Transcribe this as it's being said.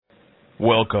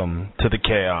Welcome to the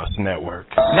Chaos Network.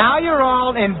 Now you're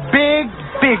all in big,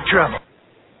 big trouble.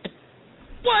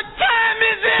 What time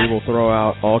is it? We will throw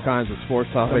out all kinds of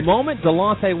sports topics. The moment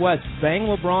Delonte West banged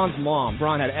LeBron's mom,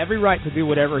 LeBron had every right to do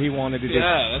whatever he wanted to do.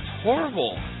 Yeah, that's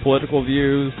horrible. Political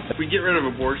views. If we get rid of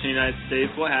abortion in the United States,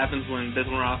 what happens when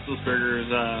Bismarck Roethlisberger is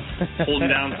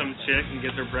holding down some chick and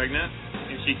gets her pregnant,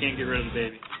 and she can't get rid of the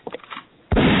baby?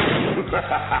 Is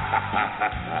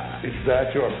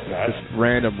that your best? Just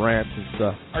random rants and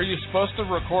stuff. Are you supposed to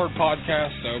record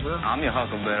podcasts sober? I'm your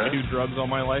huckleberry. I do drugs all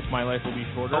my life will be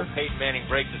shorter. Hope Peyton Manning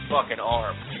breaks his fucking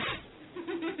arm.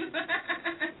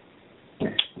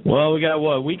 Well, we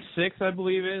got, week 6, I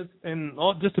believe is, and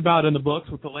just about in the books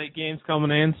with the late games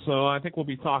coming in, so I think we'll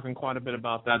be talking quite a bit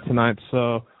about that tonight.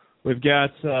 So we've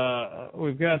got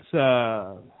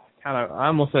I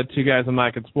almost said two guys on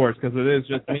Mike and Sports because it is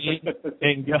just me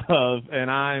and Gov, and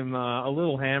I'm a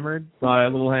little hammered. By a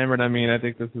little hammered, I mean I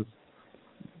think this is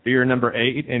beer number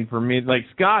 8, and for me, like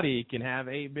Scotty can have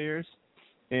 8 beers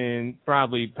and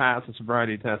probably pass the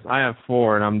sobriety test. I have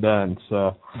 4 and I'm done.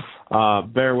 So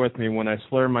bear with me when I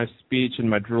slur my speech and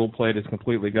my drool plate is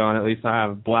completely gone. At least I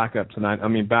have backup tonight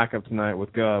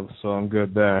with Gov, so I'm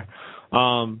good there.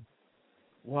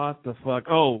 What the fuck?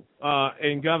 Oh,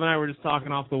 and Gov and I were just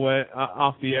talking off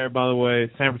the air, by the way.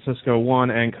 San Francisco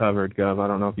won and covered, Gov. I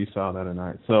don't know if you saw that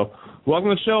tonight. So, welcome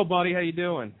to the show, buddy. How you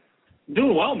doing?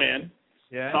 Doing well, man.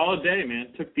 Yeah. Solid day, man.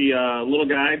 Took the little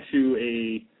guy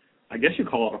to I guess you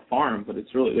call it a farm, but they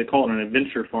call it an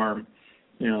adventure farm.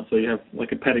 You know, so you have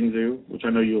like a petting zoo, which I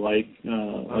know you like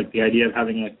the idea of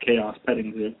having a chaos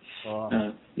petting zoo.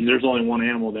 There's only one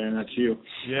animal there, and that's you.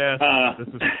 Yeah.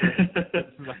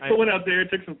 So went out there,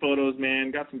 took some photos,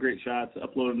 man, got some great shots,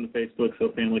 uploaded them to Facebook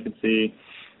so family could see.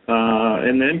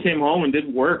 And then came home and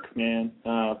did work, man.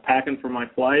 Packing for my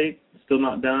flight, still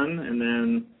not done, and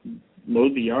then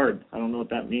mowed the yard. I don't know what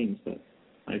that means, but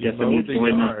I guess I need to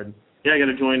join. I got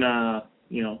to join, the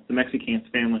Mexicans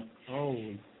family. Oh.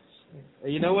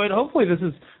 You know what? Hopefully this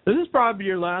is probably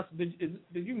your last. Did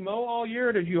you mow all year,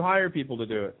 or did you hire people to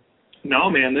do it? No,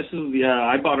 man. This is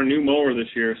I bought a new mower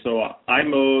this year, so I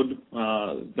mowed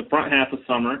the front half of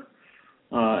summer,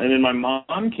 and then my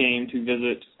mom came to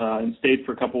visit and stayed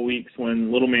for a couple weeks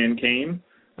when little man came.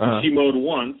 She mowed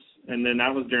once, and then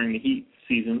that was during the heat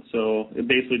season, so it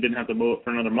basically didn't have to mow it for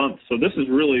another month. So this is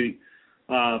really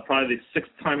probably the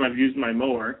 6th time I've used my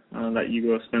mower that you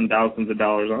go spend thousands of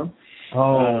dollars on.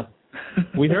 Oh.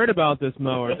 We heard about this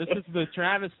mower. This is the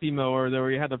travesty mower where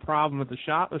you had the problem with the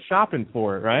shopping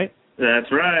for it, right?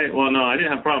 That's right. Well, no, I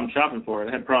didn't have problems shopping for it.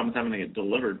 I had problems having it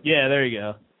delivered. Yeah, there you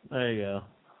go.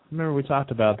 Remember we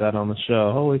talked about that on the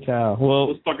show. Holy cow. Well,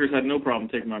 those fuckers had no problem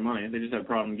taking my money. They just had a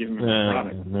problem giving me my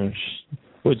product.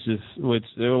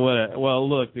 Well,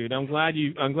 look, dude, I'm glad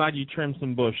you trimmed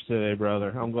some bush today,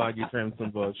 brother. I'm glad you trimmed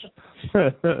some bush.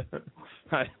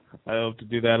 I hope to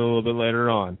do that a little bit later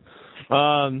on.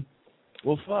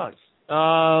 Well, fuck.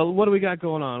 What do we got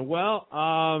going on? Well,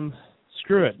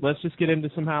 screw it. Let's just get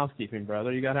into some housekeeping,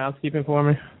 brother. You got housekeeping for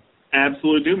me?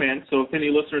 Absolutely do, man. So if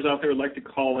any listeners out there would like to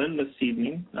call in this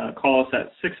evening, call us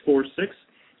at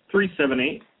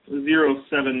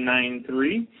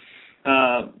 646-378-0793.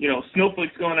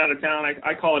 Snowflake's going out of town.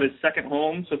 I call it his second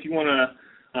home. So if you want to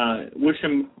wish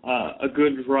him a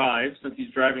good drive, since he's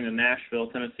driving to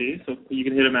Nashville, Tennessee, so you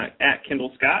can hit him at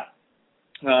Kendall Scott.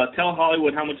 Tell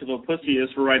Hollywood how much of a pussy he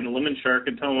is for riding a lemon shark,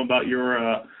 and tell him about your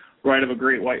ride of a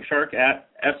great white shark at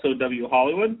SOW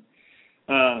Hollywood.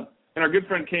 And our good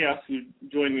friend Chaos, who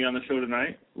joined me on the show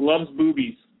tonight, loves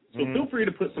boobies. So feel free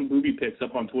to put some booby pics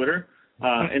up on Twitter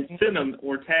and send them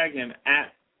or tag him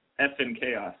at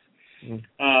FNChaos.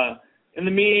 And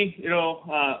to me,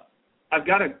 I've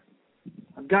got a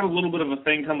little bit of a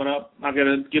thing coming up. I've got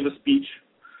to give a speech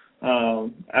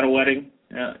at a wedding.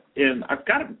 And I've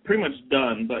got it pretty much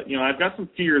done, but, I've got some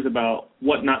fears about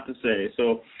what not to say.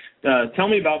 So tell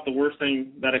me about the worst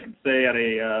thing that I could say at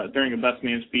during a best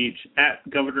man speech at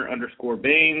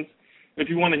Governor_Baines. If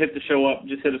you want to hit the show up,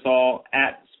 just hit us all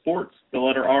at sports, the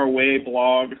letter R way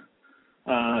blog,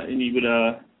 and we'd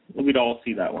all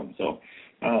see that one. So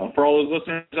for all those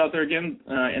listeners out there again,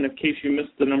 and in case you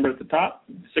missed the number at the top,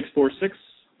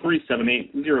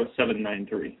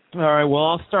 646-378-0793. All right, well,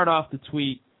 I'll start off the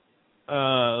tweeting,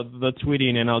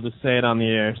 and I'll just say it on the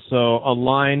air. So a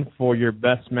line for your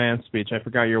best man speech. I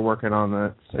forgot you're working on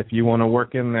that. If you want to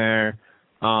work in there,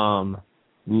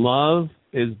 love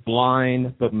is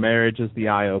blind, but marriage is the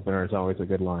eye-opener is always a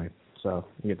good line. So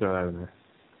you can throw that in there.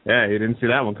 Yeah, you didn't see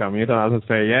that one coming. You thought I was going to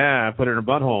say, yeah, I put it in a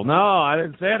butthole. No, I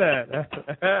didn't say that.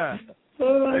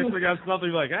 I actually got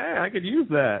something like, hey, I could use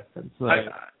that. It's like,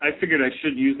 I figured I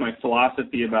should use my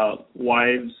philosophy about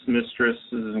wives, mistresses,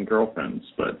 and girlfriends,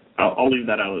 but I'll leave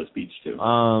that out of the speech too.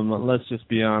 Let's just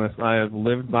be honest. I have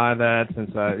lived by that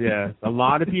since a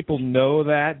lot of people know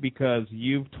that because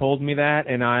you've told me that,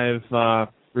 and I've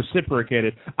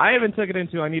reciprocated. I even took it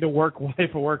into I need a work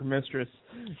wife, a work mistress,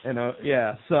 and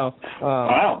so.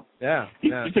 Wow. Yeah.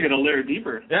 You took it a layer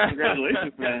deeper. Yeah.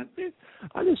 Congratulations, man.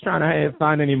 I'm just trying to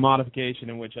find any modification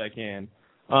in which I can,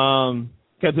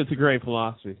 because it's a great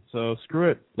philosophy. So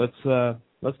screw it.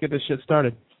 Let's get this shit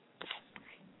started.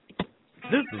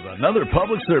 This is another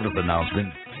public service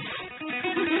announcement.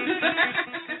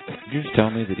 Did you just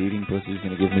tell me that eating pussy is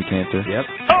going to give me cancer? Yep.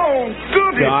 Oh,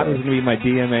 goodness! God is going to be my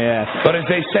DMAF. But as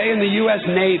they say in the U.S.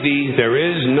 Navy, there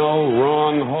is no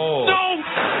wrong hole.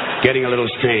 No! Getting a little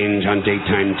strange on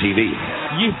daytime TV.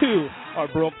 You are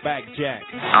Brokeback Jack.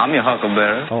 I'm your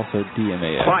Huckleberry. Also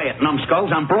DMAF. Quiet, numbskulls.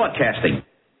 I'm broadcasting.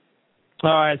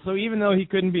 All right, so even though he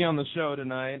couldn't be on the show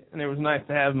tonight, and it was nice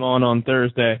to have him on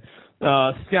Thursday,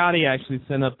 Scotty actually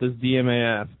sent up this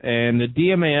DMAF, and the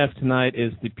DMAF tonight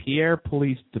is the Pierre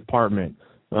Police Department.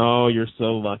 Oh, you're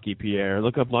so lucky, Pierre.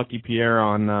 Look up Lucky Pierre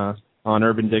on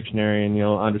Urban Dictionary, and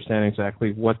you'll understand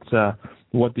exactly what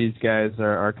these guys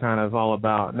are kind of all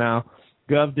about. Now,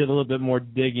 Gov did a little bit more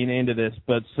digging into this,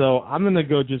 but so I'm going to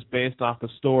go just based off the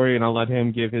story, and I'll let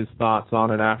him give his thoughts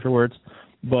on it afterwards.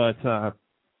 But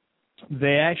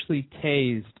they actually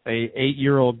tased a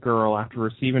 8-year-old girl after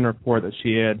receiving a report that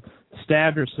she had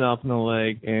stabbed herself in the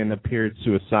leg and appeared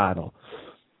suicidal.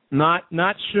 Not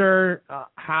sure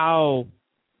how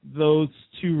those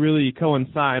two really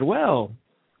coincide. Well,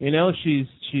 she's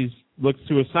looks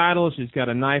suicidal. She's got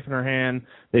a knife in her hand.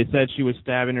 They said she was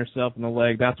stabbing herself in the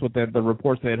leg. That's what the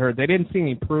reports they had heard. They didn't see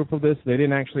any proof of this. They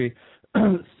didn't actually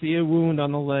see a wound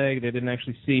on the leg. They didn't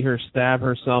actually see her stab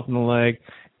herself in the leg.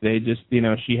 They just,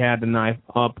 she had the knife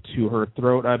up to her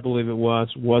throat, I believe it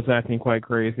was acting quite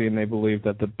crazy, and they believed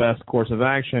that the best course of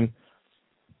action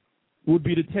would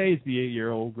be to tase the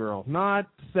 8-year-old girl. Not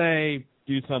say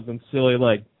do something silly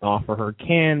like offer her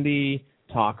candy,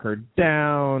 talk her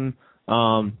down,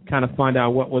 kind of find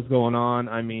out what was going on.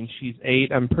 I mean, she's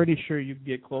 8. I'm pretty sure you could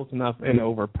get close enough and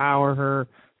overpower her.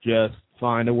 Just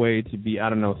find a way to be,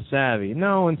 savvy.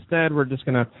 No, instead we're just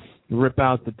going to rip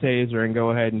out the taser and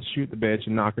go ahead and shoot the bitch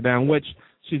and knock her down, which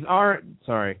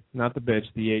sorry, not the bitch,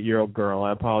 the 8-year-old girl.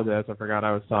 I apologize. I forgot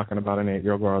I was talking about an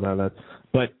 8-year-old girl.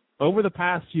 But over the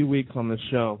past few weeks on the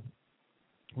show,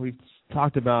 we've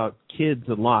talked about kids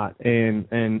a lot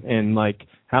and like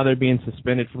how they're being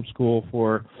suspended from school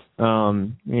for,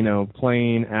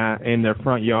 playing in their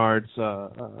front yards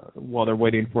while they're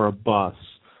waiting for a bus,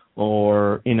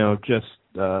 or, just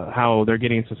how they're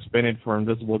getting suspended for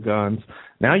invisible guns.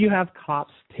 Now you have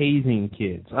cops tasing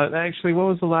kids. Actually, what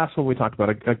was the last one we talked about?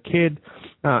 A kid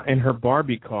in her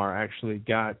Barbie car actually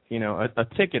got, a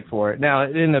ticket for it. Now, it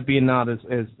ended up being not as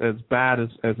bad as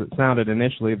it sounded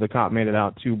initially. The cop made it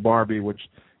out to Barbie, which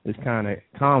is kind of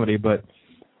comedy. But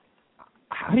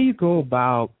how do you go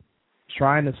about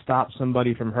trying to stop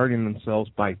somebody from hurting themselves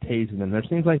by tasing them? There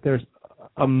seems like there's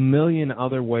a million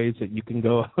other ways that you can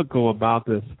go about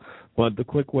this, but the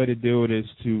quick way to do it is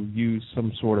to use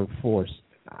some sort of force.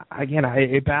 Again,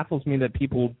 it baffles me that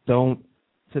people don't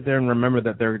sit there and remember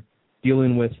that they're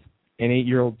dealing with an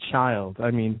 8-year-old child.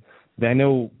 I mean, I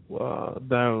know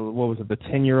the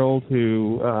 10-year-old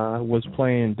who was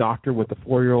playing doctor with the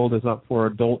 4-year-old is up for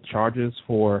adult charges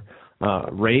for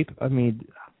rape. I mean,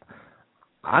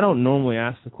 I don't normally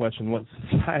ask the question what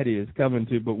society is coming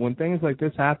to, but when things like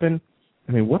this happen,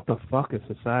 I mean, what the fuck is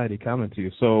society coming to?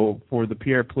 So for the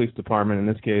Pierre Police Department in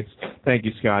this case, thank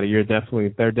you, Scotty. They're definitely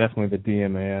the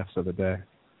DMAFs of the day.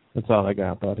 That's all I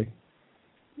got, buddy.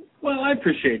 Well, I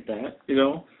appreciate that.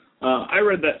 I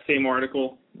read that same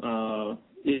article, and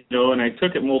I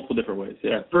took it multiple different ways.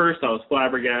 At first, I was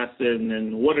flabbergasted, and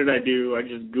then what did I do? I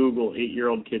just Googled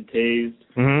 8-year-old kid tased,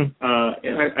 and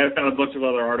I found a bunch of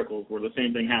other articles where the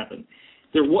same thing happened.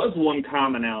 There was one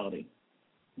commonality.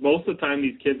 Most of the time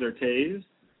these kids are tased,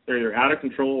 they're either out of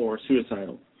control or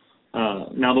suicidal.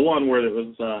 Now, the one where it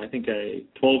was, I think, a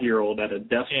 12-year-old at a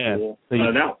deaf school,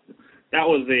 that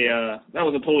was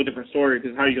a totally different story,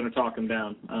 because how are you going to talk him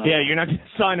down? You're not going to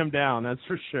sign him down, that's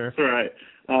for sure. That's right.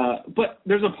 But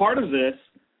there's a part of this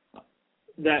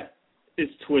that is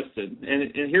twisted.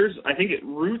 And here's, I think it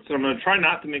roots, and I'm going to try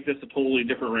not to make this a totally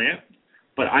different rant,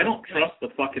 but I don't trust the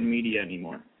fucking media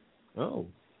anymore. Oh.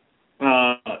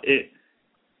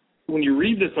 When you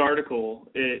read this article,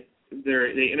 they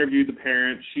interviewed the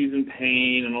parent, she's in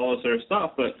pain and all this other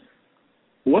stuff, but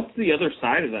what's the other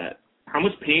side of that? how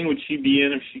much pain would she be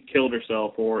in if she killed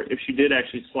herself, or if she did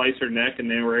actually slice her neck and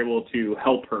they were able to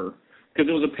help her? Because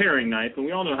it was a paring knife, and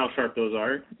we all know how sharp those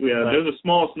are. There's the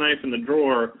smallest knife in the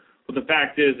drawer, but the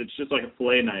fact is it's just like a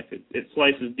fillet knife. It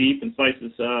slices deep and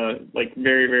slices like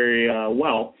very, very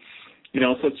well.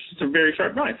 So it's just a very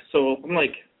sharp knife. So I'm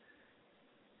like,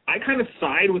 I kind of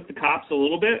side with the cops a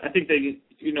little bit. I think they,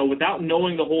 without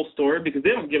knowing the whole story, because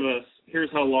they don't give us, here's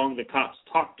how long the cops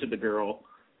talked to the girl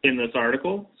in this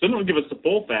article. So they don't give us the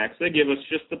full facts. They give us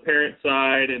just the parent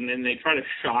side, and then they try to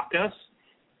shock us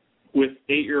with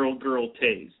 8-year-old girl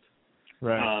tased.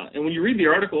 Right. And when you read the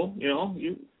article,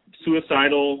 you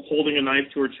suicidal, holding a knife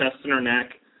to her chest and her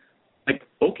neck, like,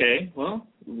 okay, well,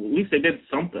 at least they did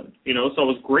something, So I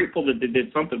was grateful that they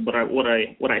did something, but what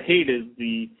I hate is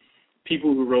the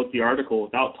people who wrote the article,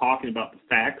 without talking about the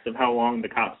facts of how long the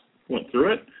cops went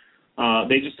through it,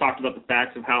 they just talked about the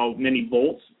facts of how many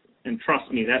volts, and trust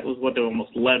me, that was what they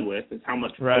almost led with, is how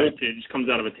much voltage comes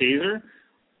out of a taser.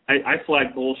 I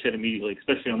flag bullshit immediately,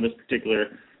 especially on this particular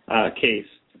case.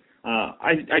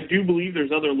 I do believe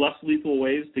there's other less lethal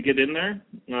ways to get in there,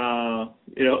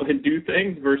 and do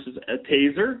things versus a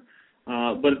taser.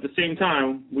 But at the same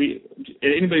time,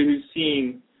 anybody who's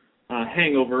seen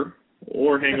Hangover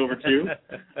or Hangover 2,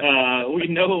 we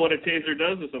know what a taser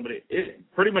does to somebody. It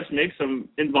pretty much makes them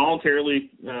involuntarily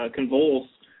convulse,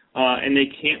 and they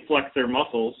can't flex their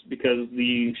muscles because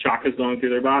the shock is going through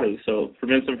their body, so it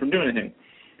prevents them from doing anything.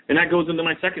 And that goes into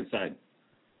my second side.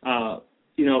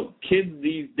 Kids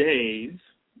these days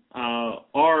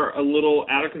are a little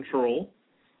out of control,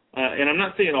 and I'm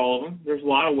not saying all of them. There's a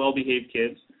lot of well-behaved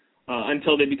kids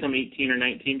until they become 18 or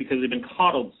 19 because they've been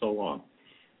coddled so long.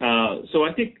 So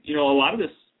I think, a lot of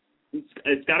this,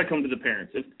 it's got to come to the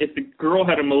parents. If the girl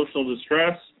had emotional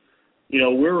distress,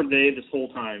 where were they this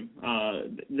whole time?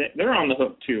 They're on the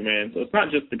hook too, man. So it's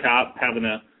not just the cop having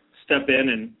to step in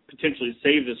and potentially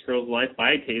save this girl's life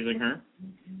by tasing her.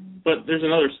 But there's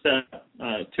another step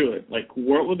to it. Like,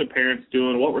 what were the parents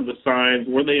doing? What were the signs?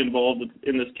 Were they involved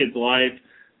in this kid's life?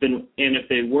 And if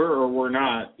they were or were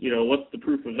not, what's the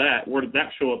proof of that? Where did that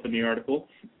show up in the article?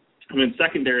 And then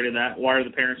secondary to that, why are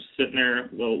the parents sitting there,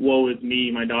 well, woe is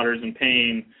me, my daughter's in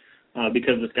pain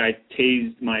because this guy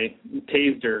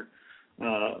tased her,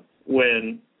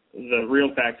 when the real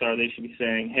facts are they should be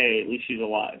saying, hey, at least she's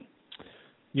alive.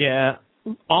 Yeah,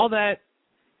 all that,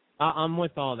 I'm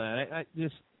with all that.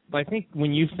 I think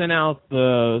when you sent out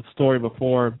the story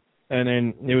before, and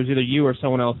then it was either you or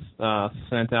someone else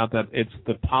sent out that it's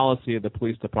the policy of the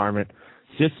police department,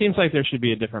 just seems like there should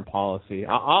be a different policy.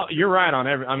 You're right on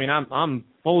every. I mean, I'm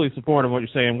fully supportive of what you're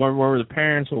saying. Where were the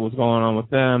parents? What was going on with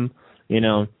them?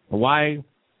 Why?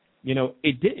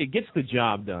 It gets the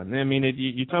job done. I mean,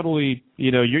 you totally.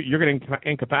 You're going to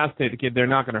incapacitate the kid. They're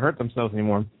not going to hurt themselves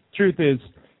anymore. Truth is,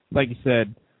 like you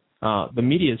said, the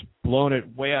media's blown it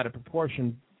way out of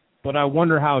proportion. But I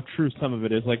wonder how true some of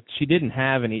it is. Like, she didn't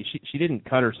have any. She didn't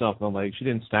cut herself in the leg. She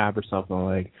didn't stab herself in the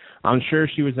leg. I'm sure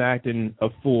she was acting a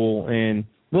fool. And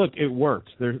look, it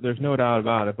worked. There's no doubt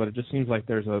about it. But it just seems like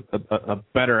there's a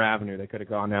better avenue they could have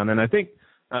gone down. And I think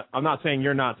I'm not saying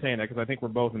you're not saying that, because I think we're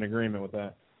both in agreement with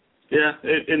that. Yeah,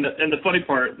 and the funny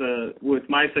part, with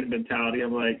my segmentality,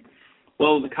 I'm like,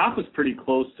 well, the cop was pretty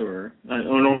close to her in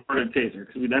order to tase her,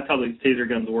 because that's how these taser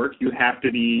guns work. You have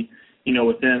to be,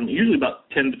 within usually about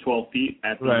 10 to 12 feet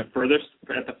at the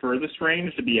furthest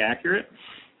range to be accurate.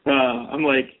 I'm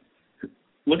like,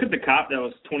 look at the cop that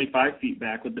was 25 feet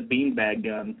back with the beanbag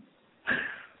gun.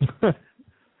 Because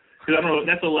I don't know,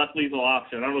 that's a less lethal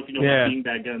option. I don't know if you know about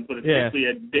beanbag guns, but it's basically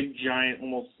a big, giant,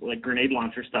 almost like grenade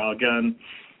launcher style gun.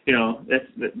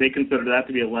 They consider that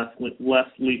to be a less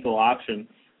lethal option.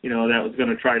 That was going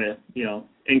to try to,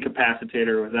 incapacitate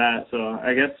her with that. So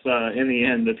I guess in the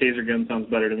end, the taser gun sounds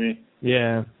better to me.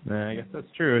 Yeah, I guess that's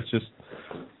true. It's just,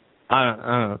 I don't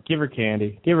know. Give her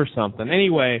candy. Give her something.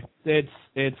 Anyway, it's.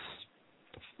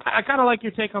 I kind of like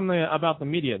your take on about the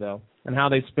media though, and how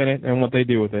they spin it and what they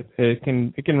do with it. It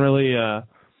can really,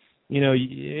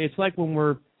 it's like when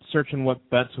we're searching what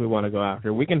bets we want to go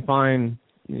after. We can find,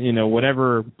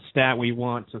 whatever stat we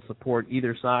want to support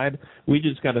either side. We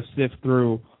just got to sift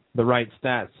through the right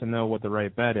stats to know what the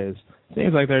right bet is.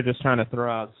 Seems like they're just trying to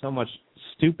throw out so much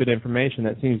stupid information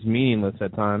that seems meaningless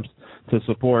at times to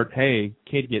support, hey,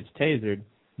 kid gets tasered,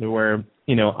 to where,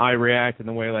 I react in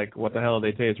the way like, what the hell are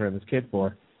they tasering this kid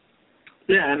for?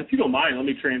 Yeah, and if you don't mind, let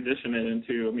me transition it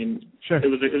into, sure. It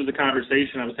was a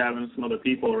conversation I was having with some other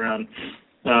people around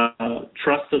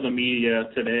trust of the media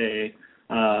today.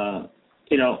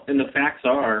 And the facts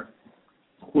are,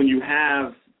 when you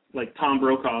have like Tom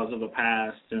Brokaw's of the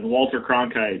past and Walter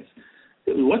Cronkite's,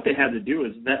 what they had to do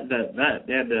is that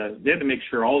they had to make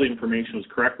sure all the information was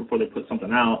correct before they put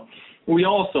something out. We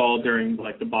all saw during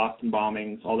like the Boston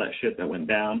bombings, all that shit that went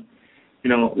down. You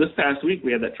know, this past week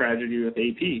we had that tragedy with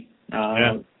AP.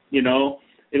 You know,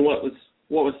 and what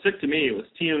was sick to me, it was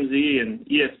TMZ and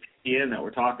ESPN that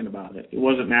were talking about it. It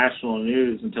wasn't national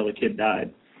news until the kid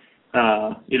died.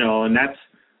 You know, and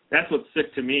that's what's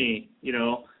sick to me, you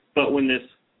know. But when this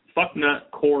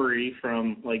fucknut Corey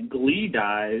from like Glee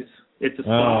dies, it's a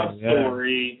sob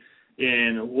story,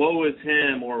 and woe is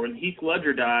him. Or when Heath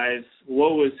Ledger dies,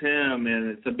 woe is him, and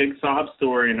it's a big sob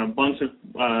story and a bunch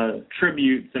of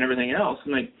tributes and everything else.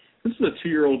 And like, this is a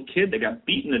 2-year-old kid that got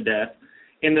beaten to death,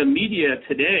 and the media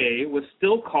today was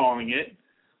still calling it,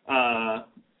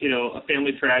 you know, a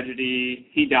family tragedy.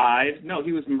 He died. No,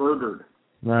 he was murdered.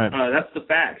 Right. That's the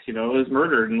facts. You know, it was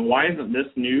murdered. And why isn't this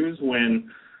news when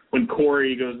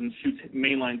Corey goes and shoots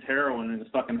mainlines heroin in his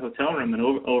fucking hotel room and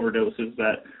overdoses?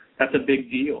 That's a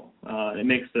big deal. It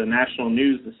makes the national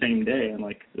news the same day, and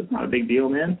like, it's not a big deal,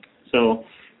 man. So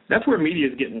that's where media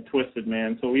is getting it twisted,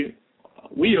 man. So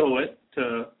we owe it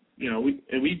to, you know,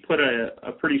 we put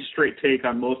a pretty straight take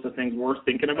on most of the things we're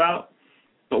thinking about,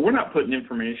 but we're not putting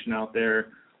information out there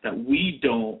that we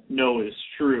don't know is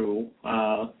true.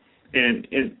 And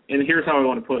here's how I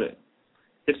want to put it.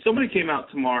 If somebody came out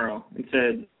tomorrow and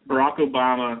said Barack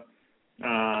Obama's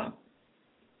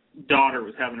daughter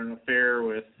was having an affair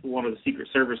with one of the Secret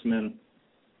Servicemen,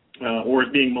 or is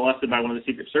being molested by one of the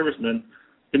Secret Servicemen,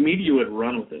 the media would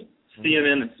run with it.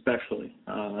 CNN especially.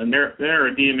 And they're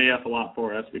a DMAF a lot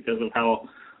for us because of how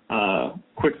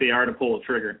quick they are to pull a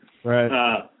trigger. Right.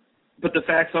 But the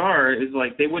facts are, is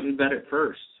like, they wouldn't vet it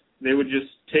first. They would just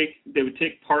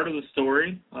take part of the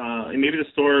story, and maybe the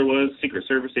story was Secret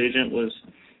Service agent was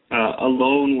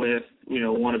alone with, you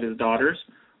know, one of his daughters,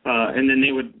 and then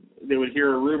they would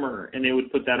hear a rumor and they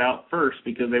would put that out first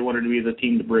because they wanted to be the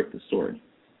team to break the story.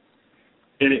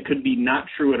 And it could be not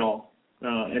true at all,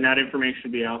 and that information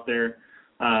should be out there,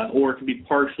 or it could be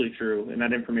partially true and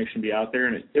that information be out there,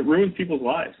 and it ruins people's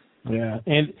lives. Yeah,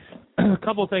 and a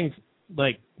couple of things,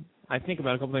 like, I think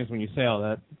about a couple of things when you say all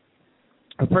that.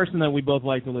 A person that we both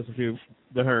like to listen to,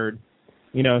 The Herd,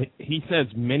 you know, he says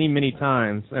many, many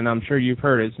times, and I'm sure you've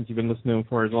heard it since you've been listening to him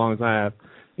for as long as I have,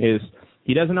 is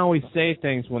he doesn't always say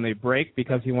things when they break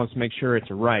because he wants to make sure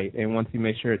it's right. And once he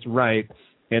makes sure it's right,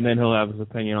 and then he'll have his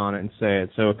opinion on it and say it.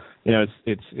 So, you know,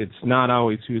 it's not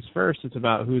always who's first, it's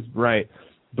about who's right.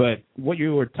 But what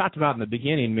you were talked about in the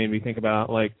beginning made me think about,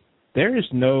 like, there is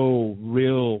no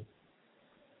real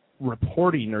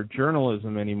reporting or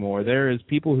journalism anymore. There is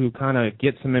people who kind of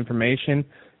get some information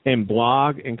and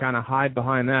blog and kind of hide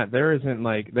behind that. There isn't,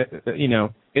 like, you know,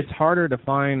 it's harder to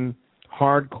find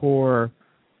hardcore,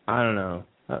 I don't know,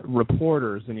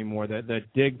 reporters anymore that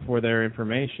dig for their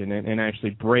information and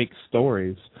actually break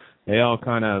stories. They all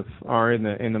kind of are in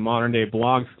the modern day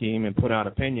blog scheme and put out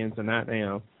opinions, and that, you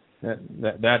know,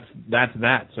 that's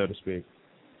that, so to speak.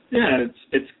 Yeah,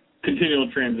 it's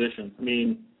continual transition. I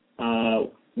mean,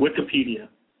 Wikipedia.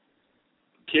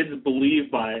 Kids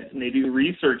believe by it, and they do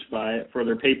research by it for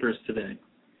their papers today.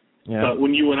 Yeah. But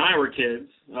when you and I were kids,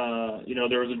 you know,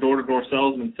 there was a door-to-door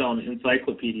salesman selling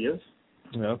encyclopedias.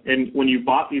 Yep. And when you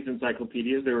bought these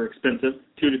encyclopedias, they were expensive,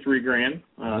 $2,000 to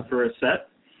 $3,000 for a set.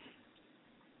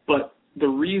 But the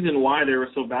reason why they were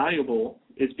so valuable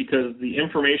is because the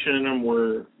information in them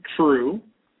were true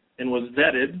and was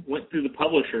vetted, went through the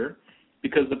publisher,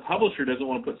 because the publisher doesn't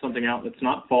want to put something out that's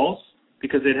not false,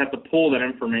 because they'd have to pull that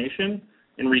information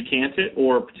and recant it,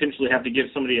 or potentially have to give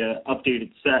somebody an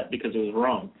updated set because it was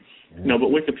wrong. Yeah. You know, but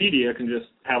Wikipedia can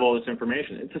just have all this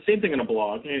information. It's the same thing in a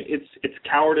blog. It's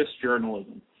cowardice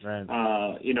journalism.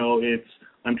 Right. You know,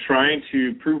 I'm trying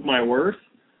to prove my worth,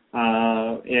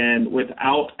 and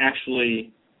without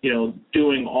actually, you know,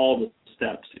 doing all the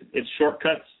steps. It's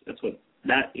shortcuts. That's what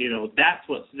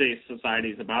today's society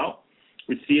is about.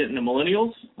 We see it in the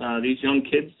millennials, these young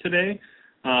kids today,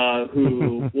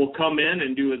 who will come in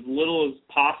and do as little as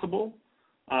possible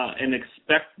and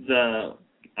expect the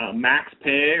max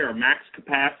pay or max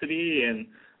capacity and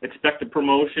expect a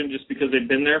promotion just because they've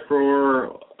been there for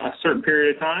a certain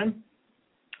period of time,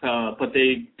 but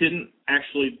they didn't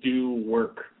actually do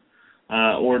work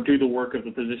or do the work of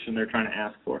the position they're trying to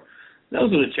ask for.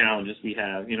 Those are the challenges we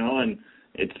have, you know, and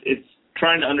it's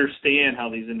trying to understand how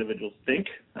these individuals think,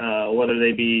 whether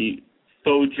they be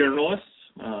faux journalists,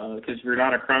 because if you're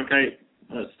not a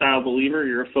Cronkite-style believer,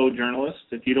 you're a faux journalist.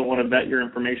 If you don't want to vet your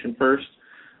information first,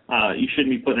 you shouldn't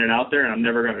be putting it out there, and I'm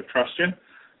never going to trust you.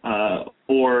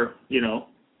 Or, you know,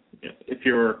 if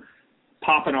you're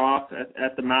popping off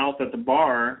at the mouth at the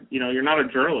bar, you know, you're not a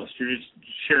journalist. You're just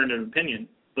sharing an opinion.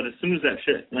 but as soon as that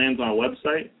shit lands on a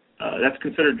website, that's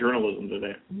considered journalism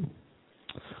today.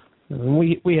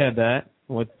 We had that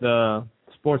with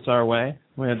Sports Our Way.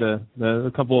 We had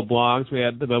the couple of blogs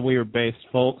but we were based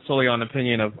solely on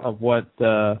opinion of what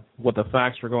the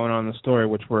facts were going on in the story,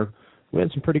 we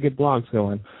had some pretty good blogs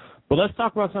going. But let's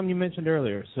talk about something you mentioned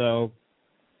earlier. So,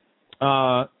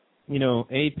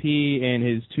 AP and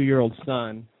his 2-year-old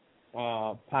son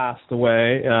passed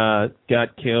away,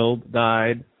 got killed,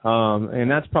 died,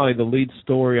 and that's probably the lead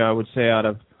story, I would say, out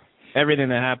of everything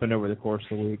that happened over the course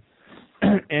of the week.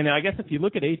 And I guess if you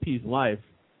look at AP's life,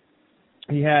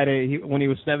 when he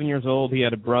was 7 years old, he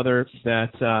had a brother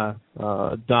that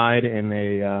died in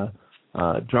a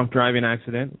drunk driving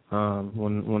accident.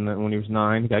 When he was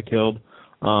 9, he got killed.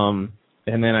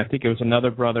 And then I think it was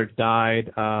another brother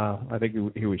died. I think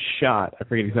he was shot. I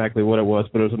forget exactly what it was,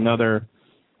 but it was another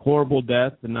horrible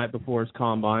death the night before his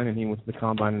combine, and he went to the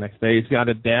combine the next day. He's got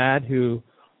a dad who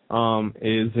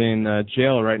is in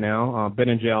jail right now, been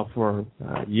in jail for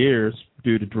years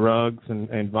due to drugs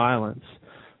and violence.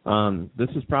 This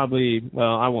is probably,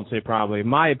 well, I won't say probably, in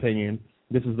my opinion,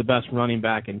 this is the best running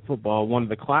back in football, one of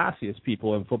the classiest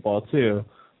people in football too.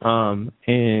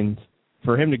 And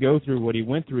for him to go through what he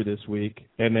went through this week,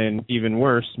 and then even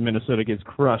worse, Minnesota gets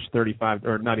crushed 35,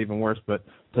 or not even worse, but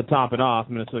to top it off,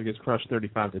 Minnesota gets crushed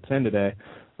 35-10 today.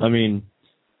 I mean,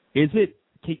 can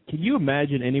you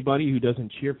imagine anybody who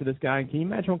doesn't cheer for this guy? Can you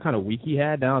imagine what kind of week he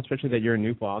had now, especially that you're a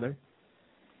new father?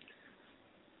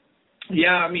 Yeah,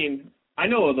 I mean, I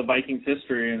know the Vikings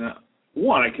history, and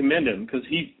I commend him because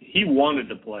he wanted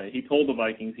to play. He told the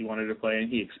Vikings he wanted to play, and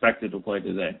he expected to play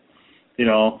today.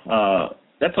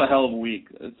 That's a hell of a week.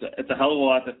 It's a hell of a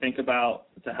lot to think about.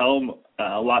 It's a hell of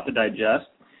a lot to digest.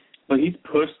 But he's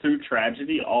pushed through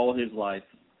tragedy all his life.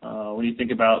 When you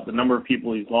think about the number of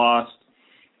people he's lost,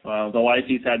 the life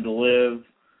he's had to live,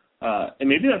 and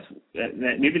maybe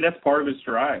that's part of his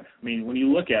drive. I mean, when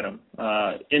you look at him,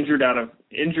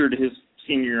 injured his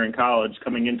senior year in college,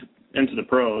 coming into the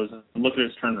pros, and look at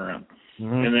his turnaround.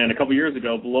 Mm-hmm. And then a couple years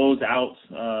ago, blows out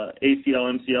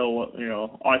ACL,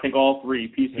 MCL, I think all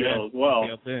three, PCL as well,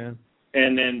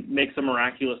 and then makes a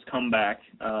miraculous comeback,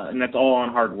 and that's all on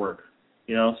hard work.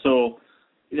 So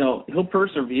he'll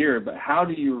persevere, but how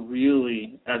do you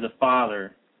really, as a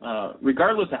father,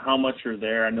 regardless of how much you're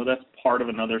there, I know that's part of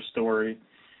another story,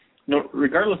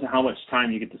 regardless of how much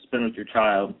time you get to spend with your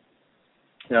child,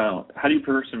 how do you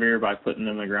persevere by putting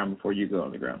them on the ground before you go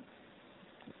on the ground?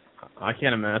 I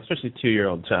can't imagine, especially a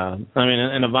 2-year-old child. I mean,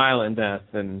 and a violent death.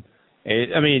 And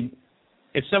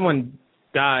if someone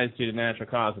dies due to natural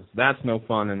causes, that's no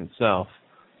fun in itself.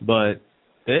 But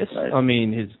this, right. I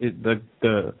mean,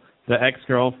 the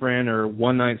ex-girlfriend or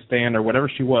one-night stand or whatever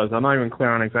she was, I'm not even clear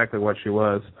on exactly what she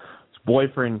was. His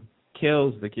boyfriend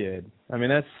kills the kid.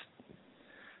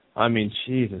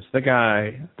 Jesus, the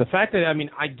guy. The fact that,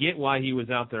 I get why he was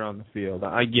out there on the field.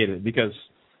 I get it, because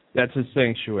that's his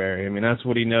sanctuary. That's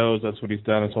what he knows. That's what he's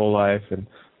done his whole life, and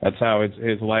that's how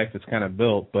his life is kind of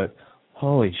built. But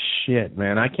holy shit,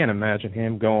 man, I can't imagine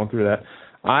him going through that.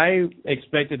 I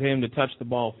expected him to touch the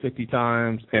ball 50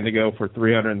 times and to go for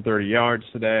 330 yards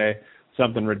today,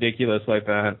 something ridiculous like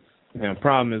that.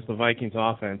 Problem is the Vikings'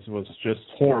 offense was just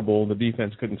horrible. The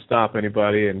defense couldn't stop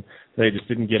anybody, and they just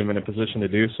didn't get him in a position to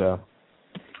do so.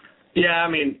 Yeah,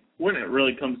 when it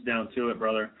really comes down to it,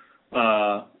 brother,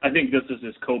 I think this is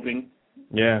his coping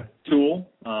tool.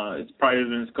 It's probably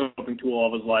been his coping tool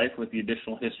all of his life, with the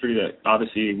additional history that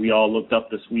obviously we all looked up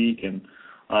this week, and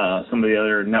some of the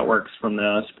other networks from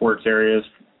the sports areas,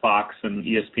 Fox and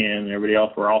ESPN and everybody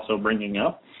else, were also bringing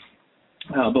up.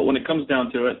 But when it comes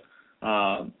down to it,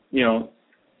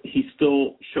 he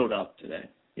still showed up today.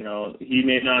 He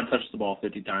may not have touched the ball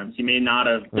 50 times. He may not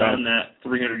have done that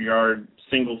 300-yard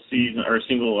single season or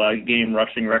single game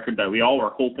rushing record that we all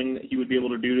were hoping that he would be able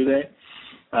to do today.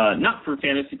 Not for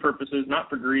fantasy purposes, not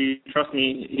for greed. Trust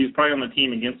me, he was probably on the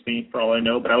team against me for all I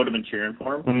know, but I would have been cheering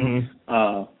for him.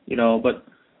 Mm-hmm. But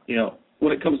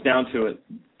when it comes down to it,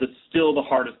 still the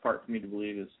hardest part for me to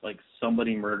believe is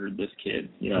somebody murdered this kid.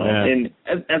 And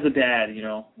as a dad,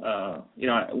 I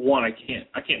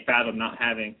can't fathom not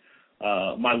having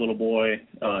my little boy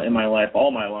in my life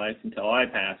all my life until I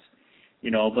pass.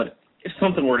 But if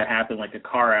something were to happen, like a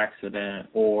car accident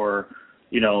or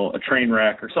a train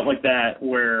wreck or something like that,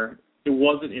 where it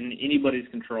wasn't in anybody's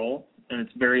control and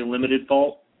it's very limited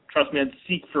fault, trust me, I'd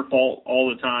seek for fault all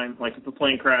the time. Like if a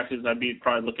plane crashes, I'd be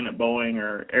probably looking at Boeing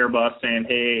or Airbus saying,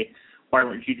 hey, why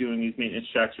weren't you doing these maintenance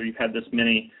checks, or you've had this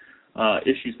many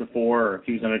issues before, or if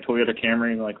he was in a Toyota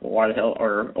Camry, why the hell,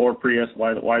 or Prius,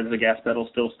 why is the gas pedal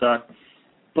still stuck?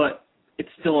 But it's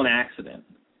still an accident.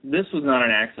 this was not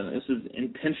an accident. This is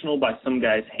intentional by some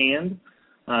guy's hand,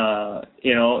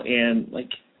 you know, and, like,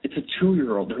 it's a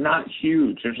 2-year-old. They're not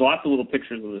huge. There's lots of little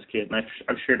pictures of this kid, and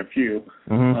I've shared a few.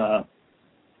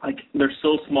 Like, they're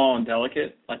so small and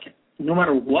delicate. Like, no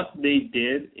matter what they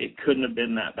did, it couldn't have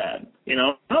been that bad. You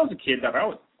know, when I was a kid,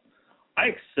 I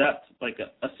accept, like,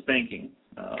 a spanking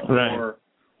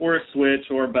or a switch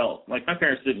or a belt. Like, my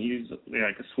parents didn't use, you know,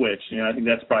 like, a switch. You know, I think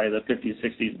that's probably the 50s,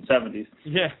 60s, and 70s.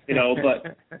 Yeah. You know,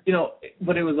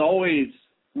 but it was always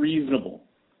reasonable,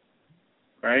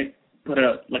 right? But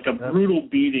a brutal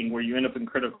beating where you end up in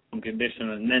critical condition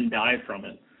and then die from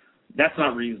it, that's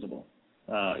not reasonable.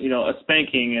 You know, a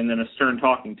spanking and then a stern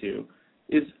talking to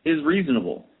is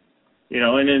reasonable. You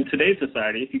know, and in today's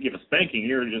society, if you give a spanking,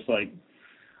 you're just like,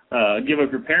 give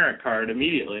up your parent card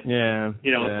immediately. Yeah.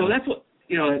 You know, so that's what,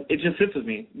 you know, it just sits with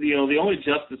me. You know, the only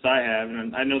justice I have,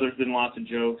 and I know there's been lots of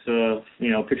jokes of, you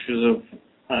know, pictures of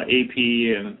AP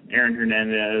and Aaron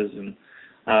Hernandez and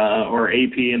or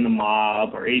AP in the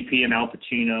Mob or AP and Al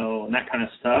Pacino and that kind of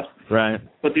stuff. Right.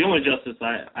 But the only justice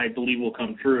I believe will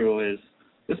come true is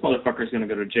this motherfucker's going to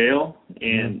go to jail,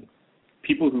 and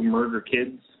people who murder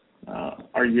kids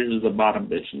are usually the bottom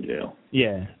bitch in jail.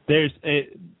 Yeah. There's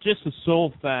just the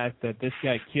sole fact that this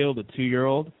guy killed a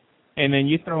 2-year-old, and then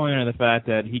you throw in the fact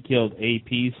that he killed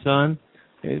AP's son.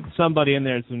 Somebody in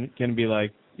there is going to be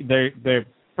like, they're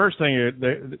first thing,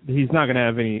 he's not going to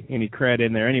have any cred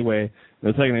in there anyway.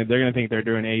 The second thing, they're going to think they're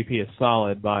doing AP a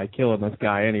solid by killing this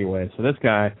guy anyway. So this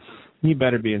guy, he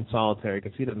better be in solitary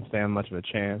because he doesn't stand much of a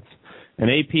chance. And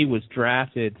AP was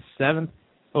drafted 7th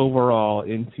overall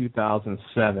in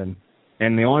 2007.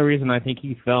 And the only reason I think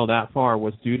he fell that far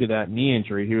was due to that knee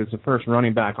injury. He was the first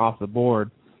running back off the board.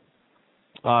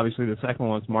 Obviously, the second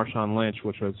one was Marshawn Lynch,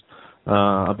 which was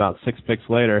about 6 picks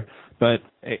later. But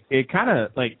it kind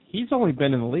of, like, he's only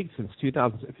been in the league since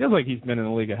 2000. It feels like he's been in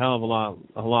the league a hell of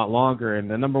a lot longer. And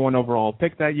the number 1 overall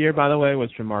pick that year, by the way,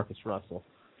 was Jamarcus Russell.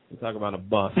 We talk about a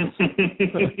bust. That's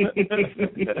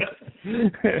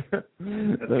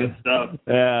good stuff.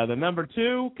 Yeah, the number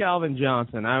 2, Calvin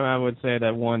Johnson. I would say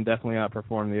that one definitely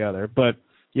outperformed the other. But,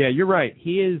 yeah, you're right.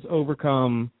 He has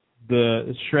overcome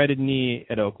the shredded knee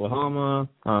at Oklahoma,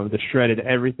 the shredded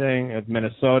everything at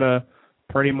Minnesota.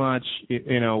 Pretty much,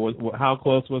 you know, how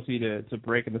close was he to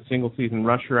breaking the single-season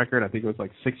rush record? I think it was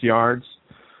like 6 yards.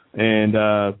 And,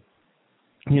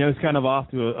 you know, he's kind of off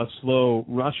to a slow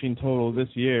rushing total this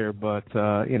year, but,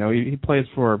 you know, he plays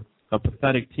for a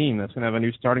pathetic team that's going to have a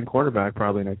new starting quarterback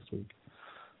probably next week.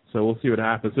 So we'll see what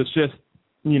happens. It's just,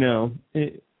 you know,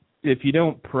 if you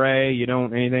don't pray, you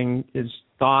don't anything, it's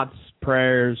thoughts,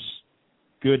 prayers,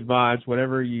 good vibes,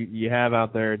 whatever you have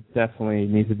out there definitely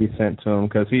needs to be sent to him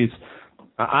because he's,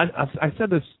 I said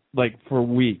this like for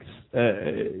weeks.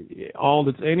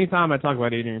 Anytime I talk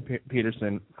about Adrian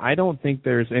Peterson, I don't think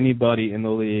there's anybody in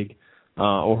the league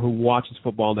or who watches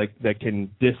football that can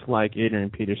dislike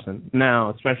Adrian Peterson. Now,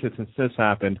 especially since this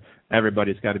happened,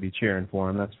 everybody's got to be cheering for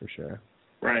him. That's for sure.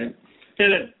 Right.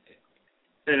 And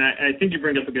I think you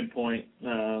bring up a good point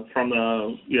from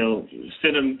the, you know,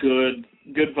 send him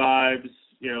good vibes.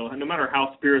 You know, no matter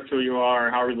how spiritual you are,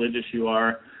 how religious you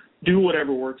are, do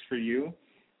whatever works for you.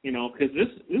 You know, because this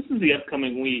is the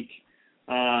upcoming week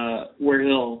where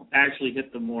he'll actually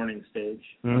hit the mourning stage.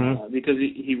 Because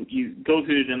you go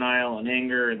through the denial and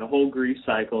anger and the whole grief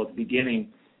cycle at the beginning.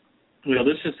 You know,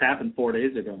 this just happened 4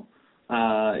 days ago.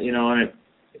 You know, and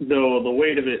though the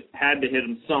weight of it had to hit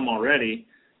him some already,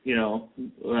 you know,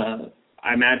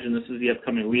 I imagine this is the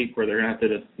upcoming week where they're going to have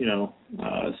to, you know,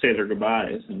 say their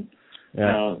goodbyes and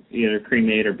either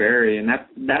cremate or bury. And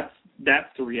that's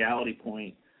the reality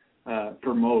point.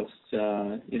 For most,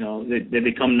 you know, they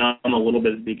become numb a little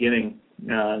bit at the beginning,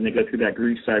 and they go through that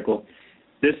grief cycle.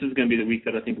 This is going to be the week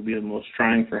that I think will be the most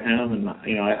trying for him, and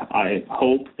you know, I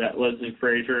hope that Leslie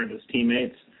Frazier and his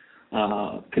teammates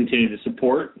continue to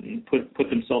support and put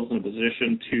themselves in a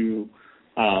position to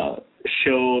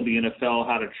show the NFL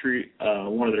how to treat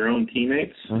one of their own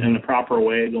teammates in the proper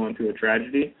way going through a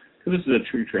tragedy, because this is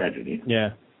a true tragedy.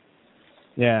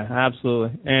 Yeah,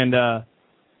 absolutely, and.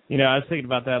 You know, I was thinking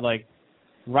about that, like,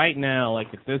 right now, like,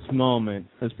 at this moment,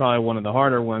 is probably one of the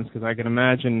harder ones because I can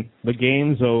imagine the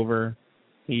game's over.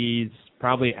 He's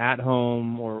probably at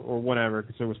home or whatever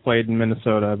because it was played in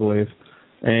Minnesota, I believe,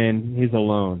 and he's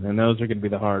alone. And those are going to be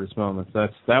the hardest moments. The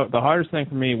hardest thing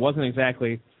for me wasn't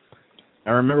exactly –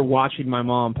 I remember watching my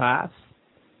mom pass,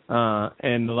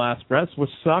 and the last breath was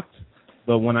sucked.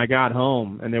 But when I got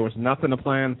home and there was nothing to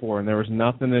plan for and there was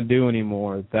nothing to do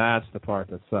anymore, that's the part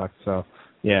that sucked. So –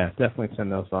 yeah, definitely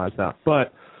send those vibes out.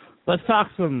 But let's talk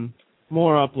some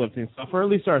more uplifting stuff, or at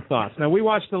least our thoughts. Now, we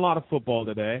watched a lot of football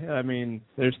today. I mean,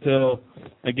 there's still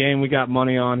a game we got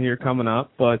money on here coming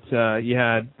up, but you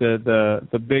had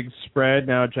the big spread.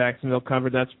 Now Jacksonville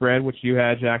covered that spread, which you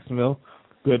had Jacksonville.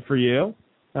 Good for you.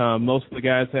 Most of the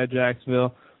guys had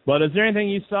Jacksonville. But is there anything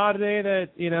you saw today that,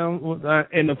 you know,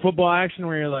 in the football action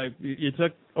where you're like, you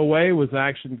took away? Was the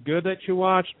action good that you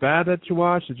watched, bad that you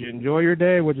watched? Did you enjoy your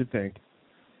day? What did you think?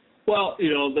 Well,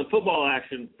 you know, the football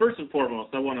action, first and foremost,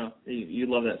 I want to, you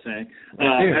love that saying.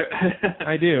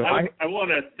 I do. I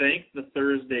want to thank the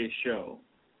Thursday show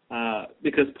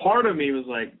because part of me was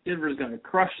like, Denver's going to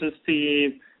crush this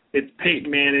team. It's Peyton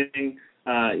Manning.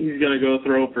 He's going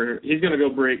to go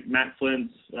break Matt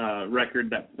Flynn's record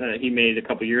that he made a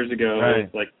couple years ago, right.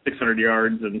 With like 600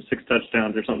 yards and 6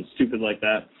 touchdowns or something stupid like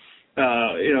that.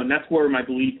 You know, and that's where my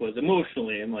belief was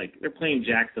emotionally. I'm like, they're playing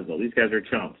Jacksonville. These guys are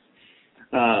chumps.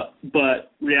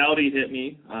 But reality hit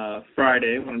me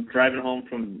Friday when I'm driving home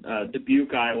from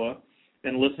Dubuque, Iowa,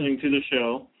 and listening to the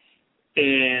show,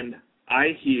 and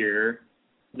I hear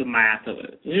the math of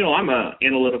it. You know, I'm an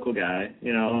analytical guy,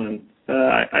 you know, and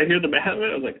I hear the math of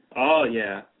it. I was like, oh,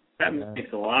 yeah, that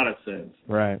makes a lot of sense.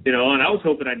 Right. You know, and I was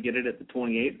hoping I'd get it at the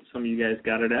 28. Some of you guys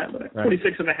got it at, but at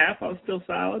 26.5, I was still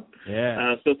solid.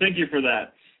 Yeah. So thank you for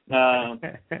that.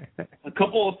 A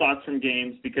couple of thoughts from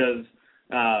games because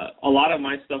a lot of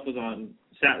my stuff was on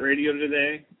Sat Radio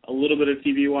today, a little bit of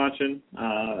TV watching,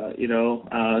 you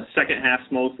know, second halves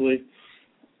mostly,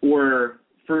 were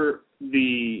for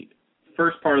the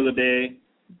first part of the day,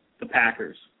 the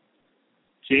Packers.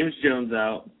 James Jones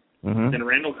out, and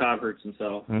Randall Cobb hurts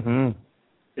himself.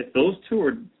 If those two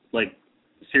are, like,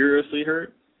 seriously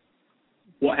hurt,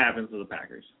 what happens to the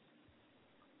Packers?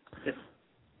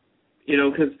 You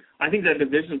know, because I think that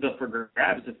division's up for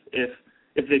grabs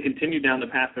if they continue down the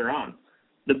path they're on.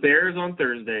 The Bears on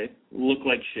Thursday look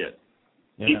like shit.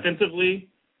 Yeah. Defensively,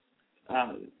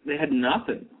 they had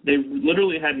nothing. They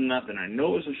literally had nothing. I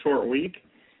know it was a short week,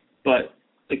 but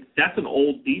like that's an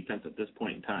old defense at this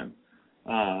point in time.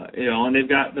 You know, and they've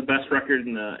got the best record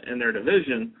in their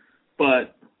division,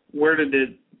 but where did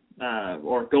it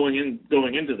or going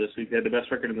into this week they had the best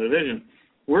record in the division.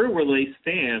 Where will they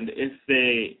stand if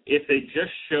they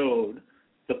just showed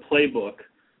the playbook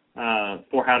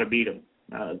for how to beat them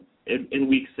in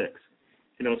week 6?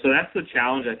 You know, so that's the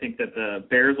challenge I think that the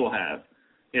Bears will have.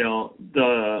 You know,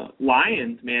 the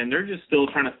Lions, man, they're just still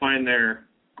trying to find their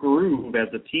groove as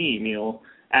a team. You know,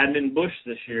 adding in Bush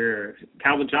this year,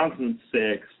 Calvin Johnson's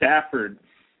sick, Stafford.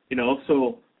 You know,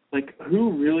 so like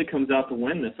who really comes out to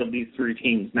win this of these three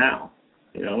teams now?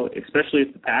 You know, especially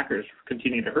if the Packers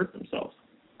continue to hurt themselves.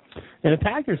 And the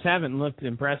Packers haven't looked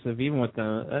impressive even with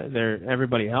their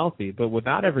everybody healthy, but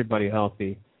without everybody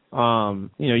healthy, you know,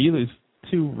 you lose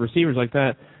two receivers like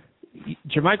that.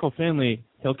 Jermichael Finley,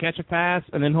 he'll catch a pass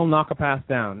and then he'll knock a pass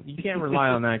down. You can't rely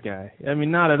on that guy. I mean,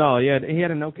 not at all. He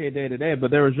had an okay day today,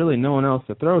 but there was really no one else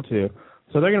to throw to.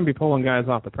 So they're going to be pulling guys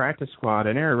off the practice squad.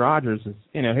 And Aaron Rodgers is,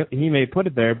 you know, he may put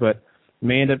it there, but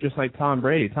may end up just like Tom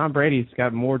Brady. Tom Brady's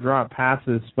got more drop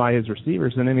passes by his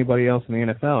receivers than anybody else in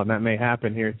the NFL, and that may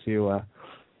happen here to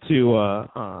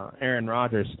Aaron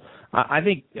Rodgers. I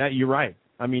think you're right.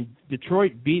 I mean,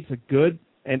 Detroit beats a good,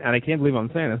 and I can't believe I'm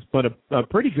saying this, but a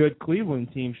pretty good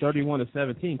Cleveland team,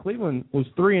 31-17. Cleveland was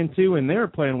 3-2, and they were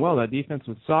playing well. That defense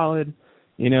was solid.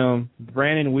 You know,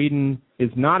 Brandon Weeden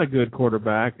is not a good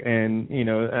quarterback, and, you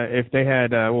know, if they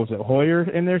had, what was it, Hoyer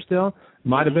in there still,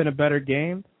 might have been a better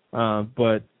game.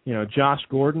 But, you know, Josh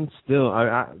Gordon still,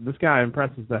 this guy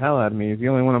impresses the hell out of me. He's the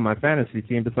only one on my fantasy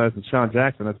team besides Deshaun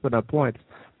Jackson that's put up points.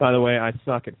 By the way, I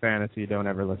suck at fantasy. Don't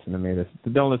ever listen to me.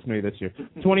 Don't listen to me this year.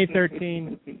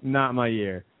 2013, not my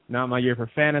year. Not my year for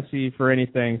fantasy, for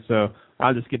anything. So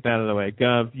I'll just get that out of the way.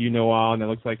 Gov, you know all, and it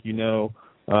looks like you know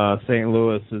St.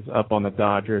 Louis is up on the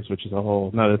Dodgers, which is a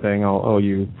whole another thing. I'll owe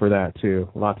you for that too.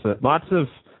 Lots of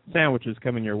sandwiches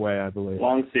coming your way, I believe.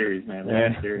 Long series, man.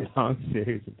 Long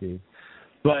series, indeed.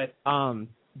 But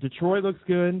Detroit looks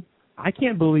good. I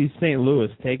can't believe St. Louis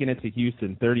taking it to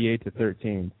Houston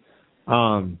 38-13.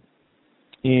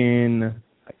 In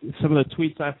some of the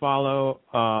tweets I follow,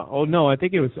 I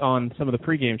think it was on some of the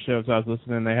pregame shows I was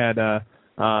listening. They had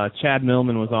Chad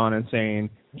Millman was on and saying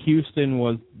Houston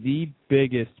was the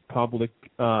biggest public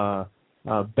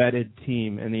betted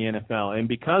team in the NFL, and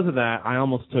because of that, I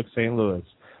almost took St. Louis.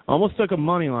 Almost took a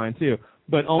money line too,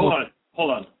 but almost.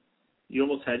 Hold on. You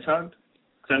almost hedgehogged?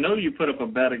 Because I know you put up a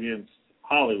bet against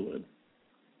Hollywood.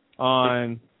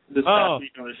 On this past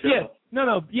week on the show.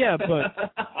 But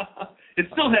it's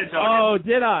still hedgehogging. Oh,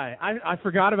 did I? I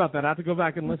forgot about that. I have to go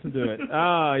back and listen to it.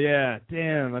 Oh yeah,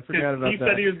 damn, I forgot about that. He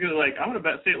said he was I'm gonna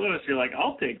bet St. Louis. You're like,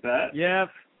 I'll take that. Yeah,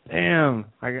 Damn,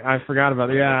 I forgot about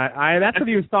it. Yeah, that's what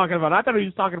he was talking about. I thought he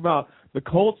was talking about the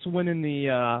Colts winning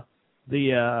the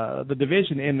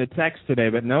division in the text today,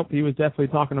 but nope, he was definitely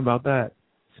talking about that.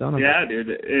 Yeah, dude,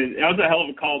 that was a hell of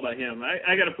a call by him.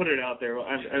 I got to put it out there,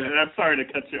 and I'm sorry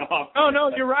to cut you off. Oh no,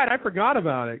 you're right. I forgot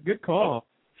about it. Good call.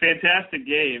 Fantastic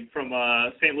game from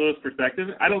St. Louis perspective.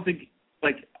 I don't think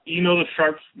the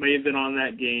Sharps may have been on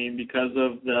that game because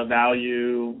of the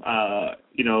value,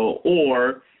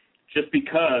 or just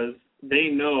because they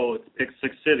know it's Pick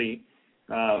Six City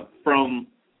from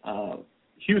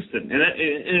Houston. And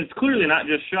it's clearly not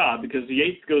just Shaw, because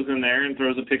Yates goes in there and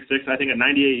throws a pick six, I think a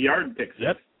 98-yard pick six.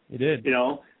 Yep, he did.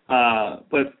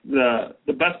 But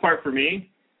the best part for me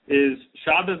is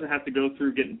Shaw doesn't have to go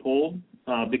through getting pulled,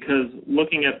 because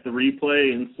looking at the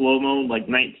replay in slow-mo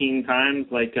 19 times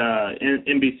like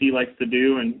NBC likes to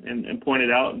do and point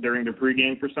it out during the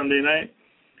pregame for Sunday night,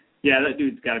 yeah, that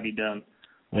dude's got to be done.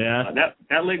 Yeah.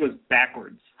 That leg was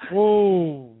backwards.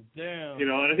 Whoa, damn.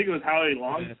 And I think it was Howie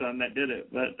Long's son that did it,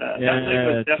 but that leg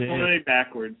was definitely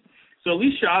backwards. So at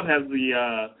least Schaub has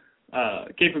the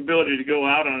capability to go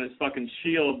out on his fucking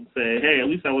shield and say, hey, at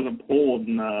least I wasn't pulled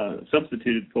and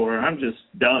substituted for. I'm just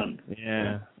done.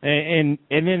 Yeah. And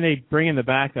then they bring in the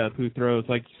backup who throws,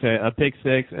 like you say, a pick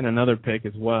six and another pick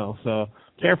as well. So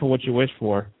careful what you wish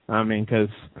for. I mean, because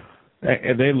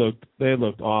they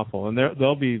looked awful. And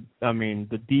they'll be, I mean,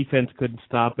 the defense couldn't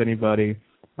stop anybody.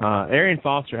 Arian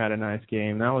Foster had a nice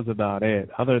game. That was about it.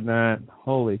 Other than that,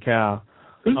 holy cow.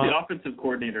 Who's the offensive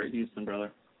coordinator at Houston,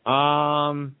 brother?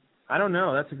 I don't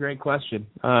know. That's a great question.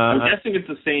 I'm guessing it's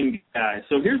the same guy.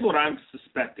 So here's what I'm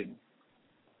suspecting.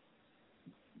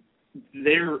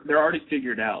 They're already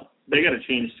figured out. They got to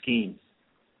change schemes.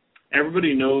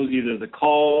 Everybody knows either the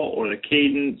call or the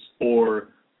cadence or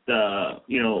the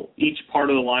each part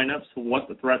of the lineups, what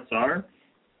the threats are.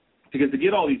 Because to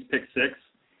get all these pick six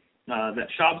that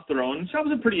Schaub's throwing,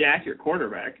 Schaub's a pretty accurate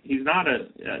quarterback. He's not a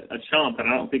chump, and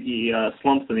I don't think he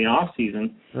slumps in the off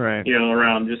season. Right.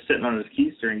 Around just sitting on his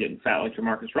keister and getting fat like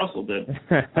Jamarcus Russell did.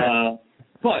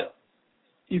 But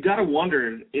you got to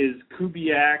wonder, is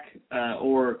Kubiak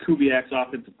or Kubiak's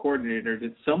offensive coordinator,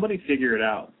 did somebody figure it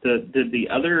out? Did the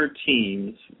other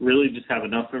teams really just have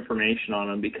enough information on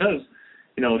him? Because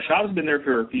Schaub's been there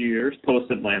for a few years post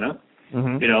Atlanta.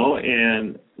 Mm-hmm.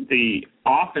 And the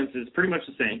offense is pretty much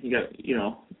the same.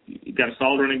 You got a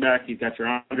solid running back. You've got your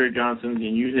Andre Johnsons. You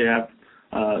usually have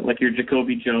like your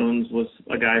Jacoby Jones was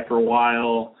a guy for a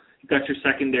while. You've got your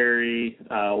secondary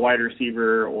wide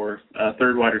receiver or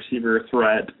third wide receiver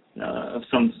threat of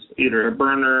some either a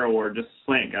burner or just a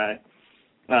slant guy.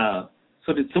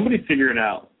 So did somebody figure it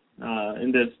out?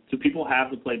 And do people have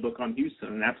the playbook on Houston?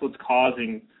 And that's what's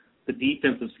causing the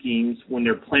defensive schemes when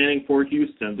they're planning for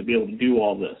Houston to be able to do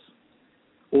all this?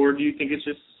 Or do you think it's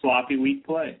just sloppy, weak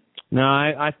play? No,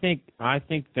 I think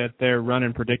that they're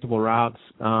running predictable routes.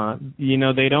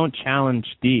 They don't challenge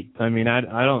deep. I mean, I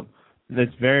don't.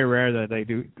 It's very rare that they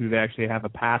do they actually have a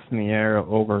pass in the air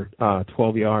over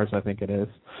 12 yards, I think it is.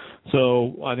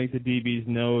 So I think the DBs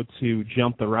know to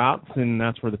jump the routes, and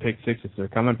that's where the pick sixes are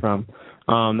coming from.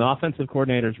 The offensive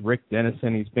coordinator is Rick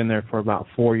Dennison. He's been there for about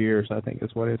 4 years, I think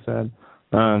is what he said.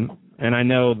 And I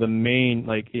know the main,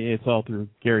 it's all through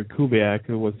Gary Kubiak,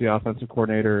 who was the offensive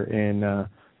coordinator in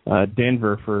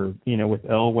Denver for, with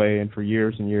Elway and for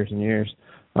years and years and years.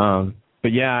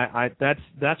 But yeah,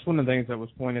 that's one of the things that was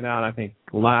pointed out, I think,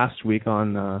 last week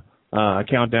on a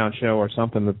countdown show or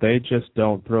something, that they just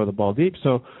don't throw the ball deep.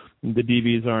 So the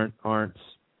DBs aren't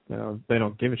they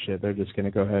don't give a shit. They're just going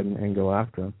to go ahead and go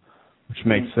after them, which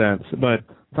makes sense. But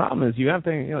the problem is you have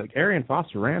things like Arian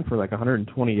Foster ran for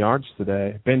 120 yards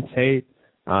today. Ben Tate,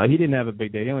 he didn't have a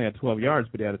big day. He only had 12 yards,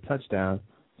 but he had a touchdown.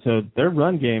 So their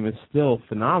run game is still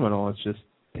phenomenal. It's just,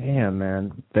 damn,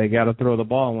 man, they got to throw the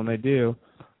ball. When they do,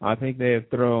 I think they have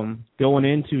thrown, going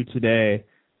into today,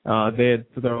 they had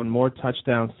thrown more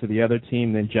touchdowns to the other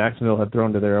team than Jacksonville had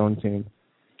thrown to their own team.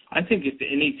 I think if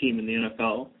any team in the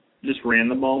NFL just ran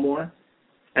the ball more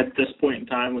at this point in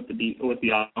time with the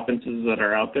offenses that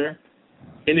are out there,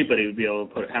 anybody would be able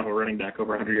to have a running back over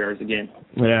 100 yards a game.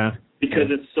 Yeah. Because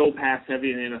it's so pass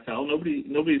heavy in the NFL.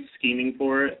 Nobody's scheming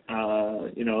for it.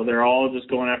 They're all just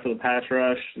going after the pass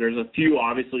rush. There's a few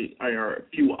obvious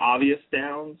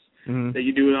downs that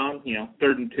you do it on.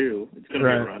 3rd and 2. It's going to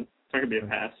be a run. It's not going to be a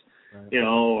pass.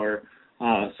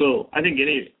 Right. So I think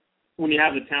when you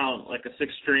have the talent like a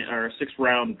sixth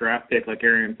round draft pick like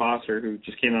Arian Foster, who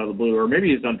just came out of the blue, or maybe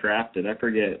he's undrafted. I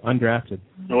forget. Undrafted.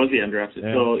 No, was he undrafted?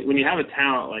 Yeah. So when you have a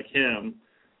talent like him,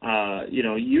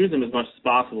 use him as much as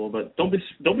possible, but don't be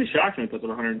shocked when he puts up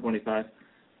 125,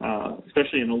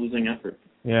 especially in a losing effort.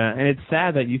 Yeah, and it's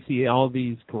sad that you see all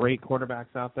these great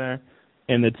quarterbacks out there,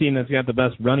 and the team that's got the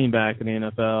best running back in the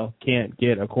NFL can't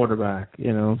get a quarterback,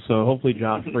 So hopefully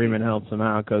Josh Freeman helps them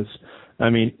out because,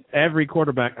 every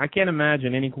quarterback, I can't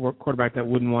imagine any quarterback that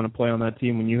wouldn't want to play on that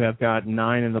team when you have got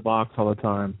 9 in the box all the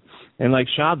time. And,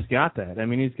 Schaub's got that.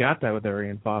 He's got that with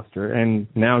Arian Foster and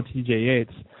now T.J.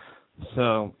 Yates.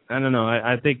 So, I don't know.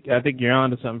 I think you're on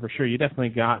to something for sure. You definitely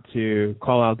got to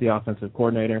call out the offensive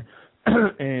coordinator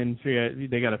and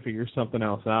they got to figure something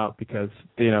else out because,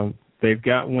 they've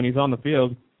got, when he's on the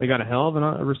field, they got a hell of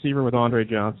a receiver with Andre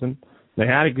Johnson. They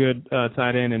had a good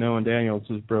tight end in Owen Daniels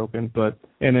who's broken,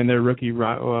 and then their rookie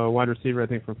wide receiver, I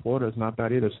think, from Florida is not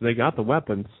bad either. So they got the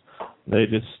weapons. They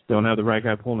just don't have the right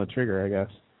guy pulling the trigger, I guess.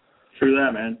 True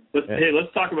that, man.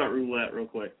 Let's talk about roulette real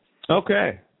quick.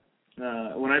 Okay.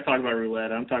 When I talk about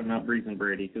roulette, I'm talking about Breeze and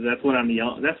Brady because that's what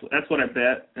that's what I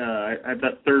bet. I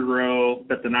bet third row,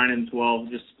 bet the 9 and 12,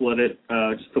 just split it,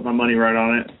 just put my money right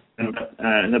on it,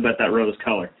 and I bet that rose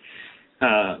color.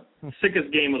 Sickest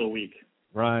game of the week.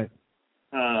 Right.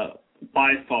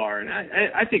 By far, and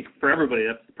I think for everybody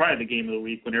that's probably the game of the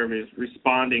week when everybody's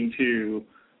responding to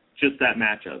just that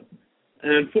matchup.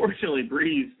 And unfortunately,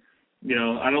 Breeze,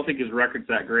 I don't think his record's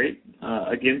that great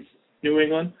against New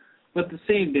England. But at the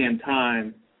same damn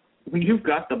time, when you've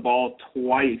got the ball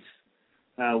twice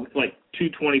with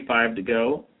 2:25 to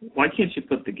go, why can't you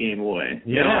put the game away?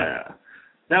 Yeah.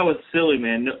 That was silly,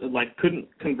 man. Couldn't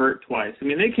convert twice.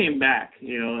 they came back,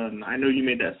 and I know you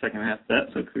made that second half bet,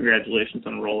 so congratulations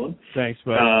on rolling. Thanks,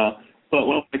 bud. But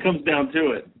when it comes down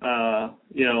to it, that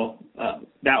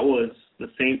was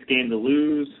the Saints game to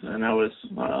lose, and I was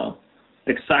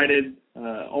excited,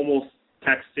 almost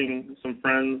texting some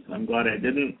friends. I'm glad I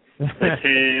didn't.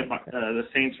 Hey, the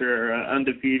Saints are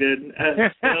undefeated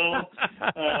still.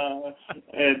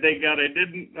 And thank God I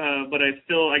didn't. But I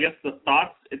guess the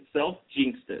thought itself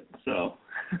jinxed it. So.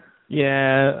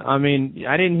 Yeah, I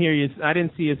didn't hear you. I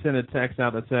didn't see you send a text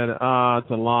out that said,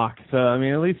 it's a lock. So, at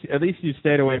least you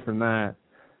stayed away from that.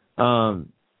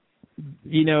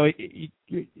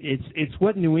 It's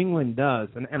what New England does.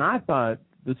 And I thought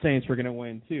the Saints were going to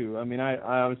win, too. I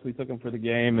obviously took them for the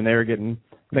game, and they were getting –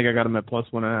 I think I got them at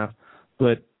 +1.5.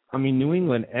 But, New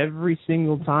England, every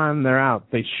single time they're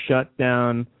out, they shut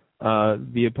down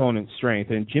the opponent's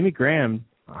strength. And Jimmy Graham,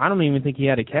 I don't even think he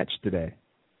had a catch today.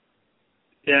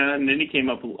 Yeah, and then he came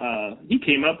up limp. He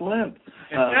came up limp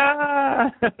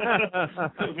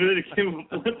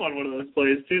on one of those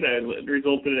plays, too, that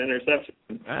resulted in an interception.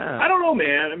 I don't know,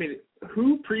 man.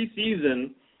 Who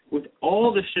preseason, with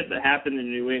all the shit that happened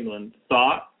in New England,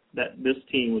 thought that this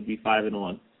team would be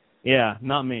 5-1? Yeah,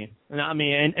 not me.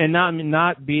 And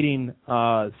not beating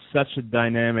such a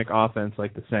dynamic offense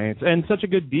like the Saints and such a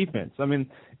good defense.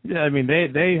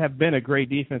 They have been a great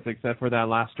defense except for that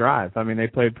last drive. They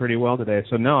played pretty well today.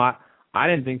 So no, I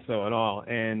didn't think so at all.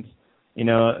 And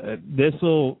this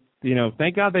will,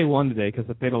 thank God they won today because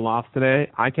if they'd have lost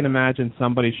today, I can imagine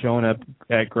somebody showing up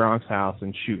at Gronk's house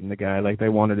and shooting the guy like they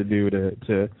wanted to do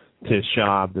to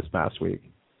Schaub this past week.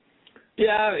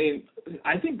 Yeah,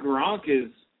 I think Gronk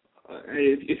is.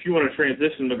 If you want to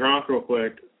transition to Gronk real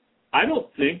quick, I don't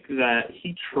think that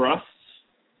he trusts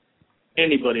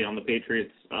anybody on the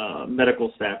Patriots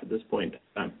medical staff at this point in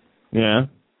time. Yeah.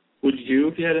 Would you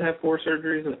if you had to have 4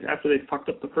 surgeries after they fucked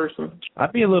up the first one?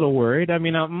 I'd be a little worried.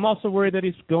 I'm also worried that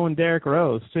he's going Derrick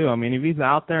Rose, too. If he's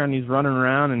out there and he's running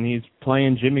around and he's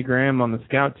playing Jimmy Graham on the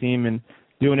scout team and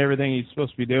doing everything he's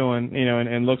supposed to be doing,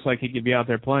 and looks like he could be out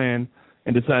there playing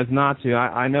and decides not to,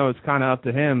 I know it's kind of up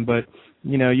to him, but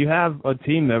you have a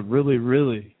team that really,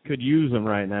 really could use him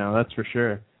right now. That's for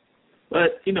sure.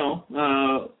 But,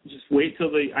 just wait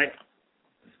till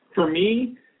for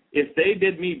me, if they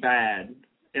did me bad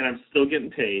and I'm still getting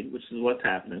paid, which is what's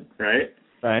happening, right?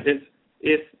 Right.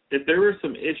 If there were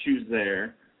some issues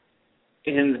there,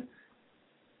 and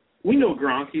we know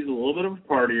Gronk, he's a little bit of a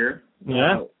partier.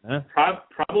 Yeah.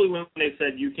 Probably when they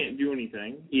said you can't do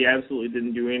anything, he absolutely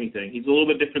didn't do anything. He's a little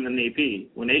bit different than AP.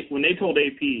 When they told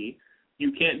AP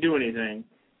you can't do anything,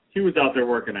 he was out there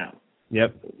working out.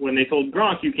 Yep. When they told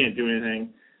Gronk you can't do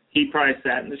anything, he probably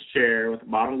sat in his chair with a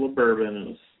bottle of bourbon and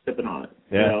was sipping on it.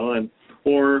 Yeah.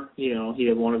 Or he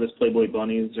had one of his Playboy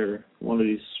bunnies or one of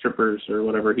these strippers or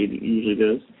whatever he usually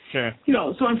does. Sure.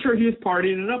 So I'm sure he was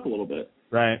partying it up a little bit.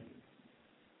 Right.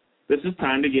 This is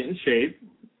time to get in shape.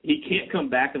 He can't come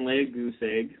back and lay a goose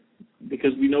egg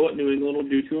because we know what New England will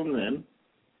do to him then.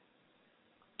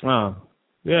 Oh,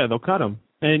 yeah, they'll cut him.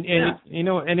 And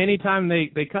and anytime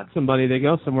they cut somebody, they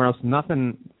go somewhere else.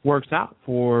 Nothing works out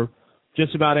for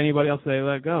just about anybody else they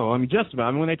let go. Just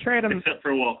about. When they trade him, except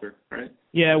for Welker, right?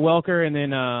 Yeah, Welker, and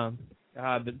then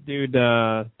The dude,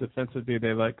 defensive dude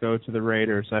they let go to the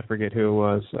Raiders. I forget who it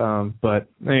was. But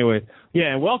anyway,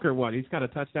 yeah, and Welker, what? He's got a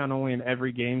touchdown only in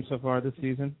every game so far this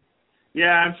season?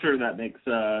 Yeah, I'm sure that makes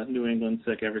New England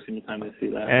sick every single time they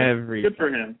see that. Good for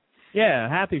him. Yeah,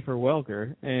 happy for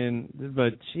Welker,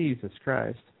 but Jesus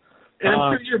Christ. And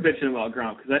I'm sure you're bitching about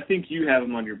Gronk because I think you have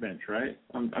him on your bench, right?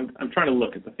 I'm trying to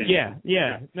look at the thing.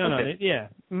 Yeah. No, okay. yeah.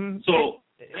 Mm-hmm. So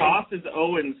Koss is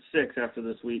 0-6 after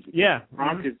this week. Yeah.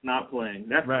 Gronk is not playing.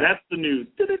 That's the news.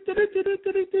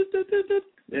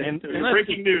 And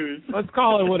breaking news. Let's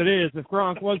call it what it is. If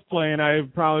Gronk was playing, I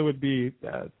probably would be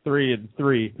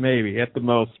 3-3, maybe at the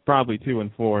most. Probably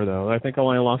 2-4 though. I think I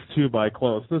only lost 2 by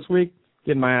close this week.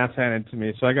 Getting my ass handed to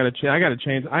me, so I got to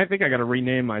change. I think I got to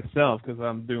rename myself because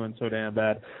I'm doing so damn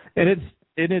bad. And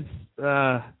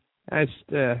the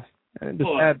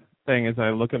sad thing is I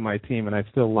look at my team and I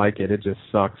still like it. It just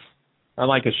sucks. I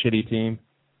like a shitty team.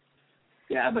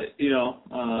 Yeah, but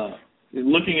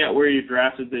looking at where you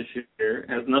drafted this year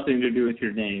has nothing to do with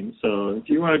your name. So if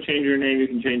you want to change your name, you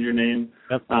can change your name.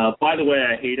 Yep. By the way,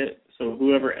 I hate it. So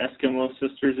whoever Eskimo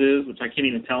Sisters is, which I can't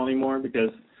even tell anymore because.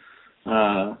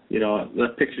 The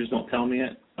pictures don't tell me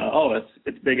it.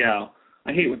 It's Big Al.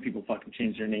 I hate when people fucking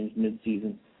change their names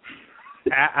mid-season.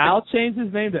 Al changed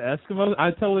his name to Eskimo? I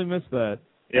totally missed that.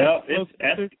 Yeah, it's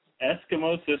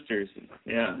Eskimo Sisters.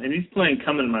 Yeah, and he's playing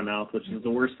Come in My Mouth, which is the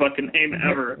worst fucking name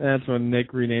ever. That's what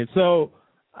Nick renamed. So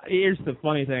here's the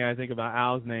funny thing I think about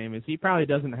Al's name is he probably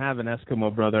doesn't have an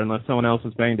Eskimo brother unless someone else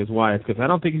has banged his wife because I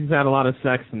don't think he's had a lot of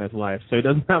sex in his life, so he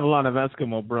doesn't have a lot of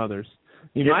Eskimo brothers.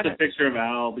 It's a picture of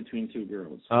Al between 2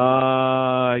 girls.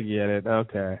 I get it.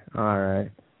 Okay. All right.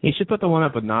 He should put the one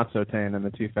up with Not So Tan and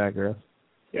the 2 fat girls.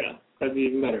 Yeah, that'd be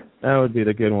even better. That would be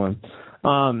the good one.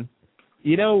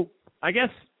 I guess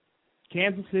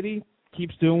Kansas City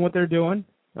keeps doing what they're doing.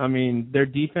 I mean, their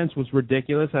defense was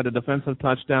ridiculous. Had a defensive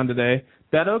touchdown today.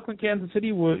 That Oakland-Kansas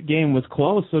City game was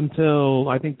close until,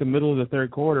 I think, the middle of the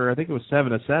third quarter. I think it was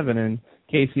 7-7, and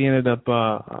KC ended up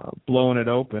blowing it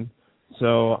open.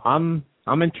 So I'm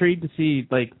intrigued to see,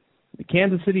 like,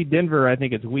 Kansas City, Denver, I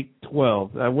think it's week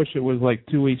 12. I wish it was like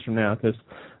 2 weeks from now because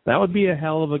that would be a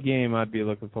hell of a game I'd be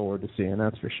looking forward to seeing,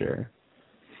 that's for sure.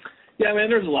 Yeah, man,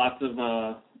 there's lots of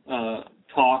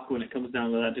talk when it comes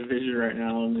down to that division right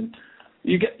now. And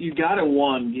you got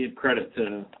to, give credit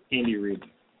to Andy Reid.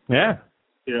 Yeah.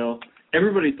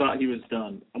 Everybody thought he was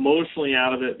done, emotionally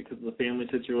out of it because of the family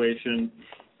situation.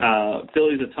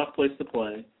 Philly's a tough place to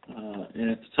play, and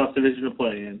it's a tough division to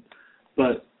play in.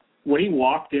 But when he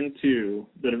walked into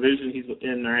the division he's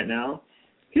in right now,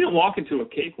 he didn't walk into a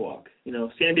cakewalk.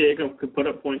 San Diego could put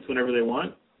up points whenever they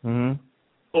want. Mm-hmm.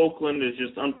 Oakland is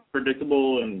just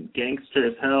unpredictable and gangster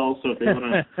as hell, so if they want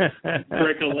to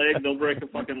break a leg, they'll break a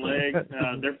fucking leg.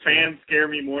 Their fans scare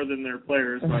me more than their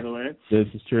players, by the way. This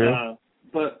is true.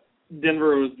 But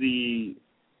Denver was the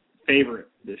favorite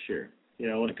this year.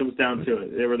 When it comes down to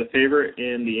it, they were the favorite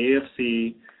in the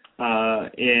AFC,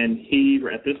 and he,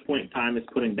 at this point in time, is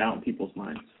putting doubt in people's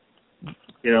minds.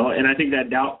 And I think that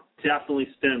doubt definitely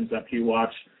stems after you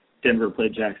watch Denver play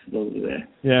Jacksonville today.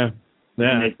 Yeah.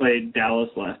 And they played Dallas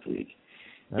last week.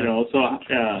 So I don't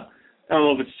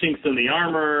know if it's chinks in the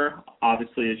armor.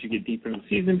 Obviously, as you get deeper in the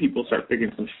season, people start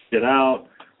figuring some shit out.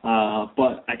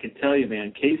 But I can tell you,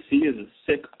 man, KC is a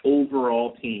sick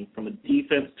overall team, from a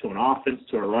defense to an offense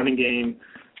to a running game.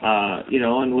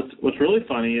 And what's really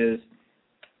funny is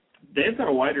they've got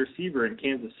a wide receiver in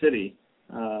Kansas City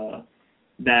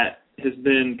that has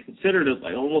been considered as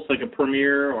almost like a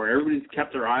premier, or everybody's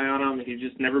kept their eye on him. He's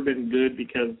just never been good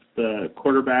because the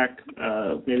quarterback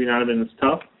maybe not have been as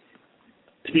tough.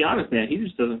 To be honest, man, he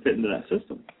just doesn't fit into that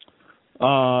system.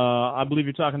 I believe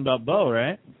you're talking about Bo,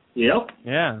 right? Yep.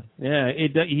 Yeah.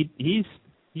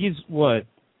 He's what,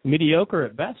 mediocre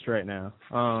at best right now.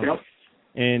 Yep.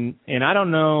 And I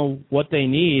don't know what they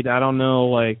need. I don't know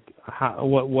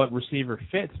what receiver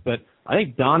fits, but I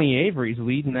think Donnie Avery's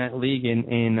leading that league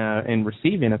in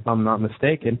receiving, if I'm not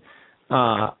mistaken. They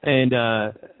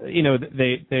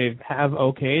have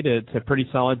okay to pretty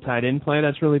solid tight end play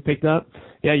that's really picked up.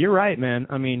 Yeah, you're right, man.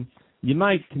 I mean, you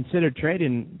might consider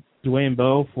trading Dwayne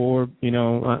Bowe for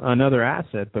another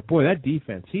asset, but boy, that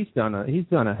defense, he's done a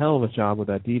hell of a job with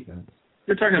that defense.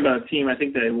 You're talking about a team. I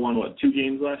think they won 2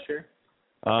 games last year.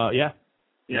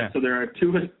 Yeah. So there are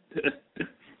 2.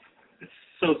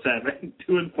 So sad, man.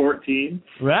 2-14.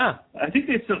 Yeah. I think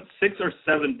they sent 6 or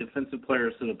 7 defensive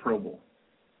players to the Pro Bowl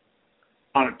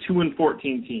on a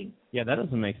 2-14 team. Yeah, that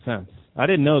doesn't make sense. I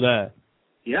didn't know that.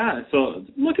 Yeah, so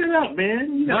look it up,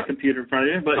 man. You got a computer in front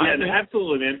of you. But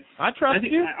absolutely, man. I trust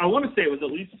you. I want to say it was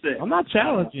at least 6. I'm not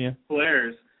challenging you.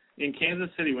 Players in Kansas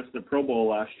City went to the Pro Bowl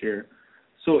last year.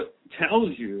 So it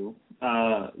tells you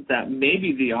that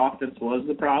maybe the offense was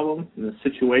the problem in the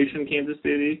situation. Kansas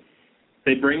City,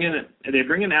 they bring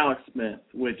in Alex Smith,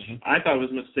 which I thought was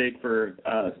a mistake for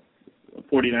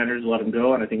 49ers to let him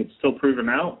go, and I think it's still proven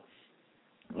out.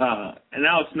 And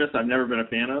Alex Smith, I've never been a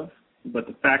fan of, but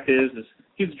the fact is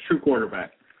he's a true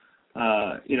quarterback.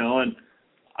 And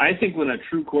I think when a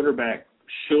true quarterback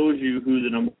shows you who the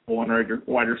number one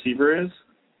wide receiver is,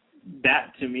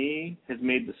 that to me has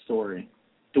made the story.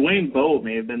 Dwayne Bowe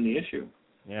may have been the issue.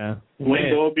 Yeah.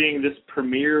 Dwayne Bowe being this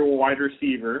premier wide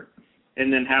receiver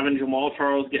and then having Jamal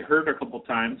Charles get hurt a couple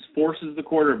times forces the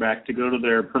quarterback to go to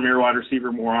their premier wide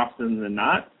receiver more often than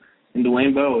not. And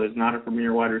Dwayne Bowe is not a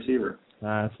premier wide receiver.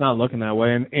 It's not looking that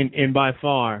way, and by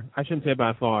far, I shouldn't say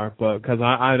by far, but because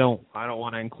I don't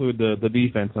want to include the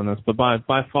defense on this, but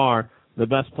by far the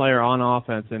best player on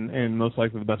offense and most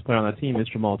likely the best player on that team is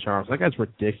Jamal Charles. That guy's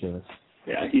ridiculous.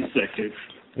 Yeah, he's sick, dude.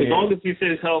 As long as he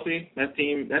stays healthy, that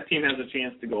team has a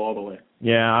chance to go all the way.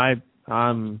 Yeah,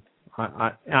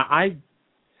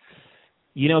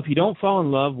 if you don't fall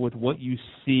in love with what you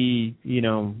see,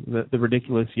 the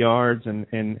ridiculous yards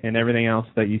and everything else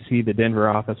that you see the Denver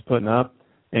offense putting up,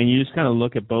 and you just kind of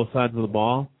look at both sides of the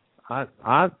ball,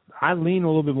 I lean a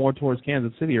little bit more towards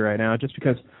Kansas City right now, just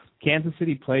because Kansas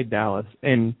City played Dallas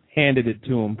and handed it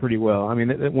to them pretty well. I mean,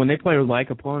 when they play like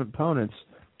opponents,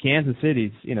 Kansas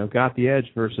City's, got the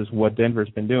edge versus what Denver's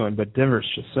been doing, but Denver's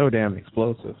just so damn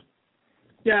explosive.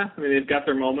 Yeah, I mean, they've got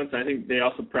their moments. I think they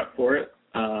also prep for it.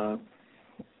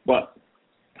 But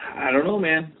I don't know,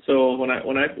 man. So when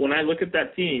I look at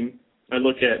that team, I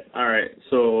look at, all right,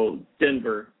 so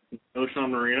Denver, no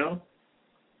Sean Marino,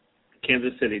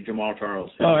 Kansas City, Jamal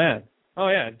Charles. Oh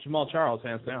yeah, Jamal Charles,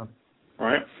 hands down. All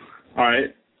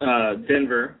right.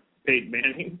 Denver, Peyton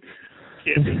Manning,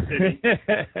 Kansas City.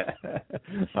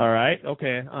 All right,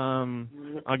 okay.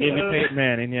 I'll give you Peyton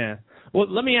Manning, yeah. Well,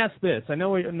 let me ask this. I know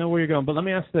where you're going, but let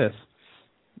me ask this.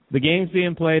 The game's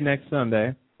being played next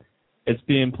Sunday. It's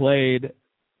being played,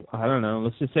 I don't know,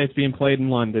 let's just say it's being played in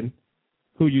London.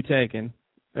 Who you taking,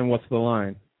 and what's the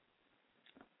line?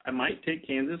 I might take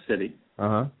Kansas City.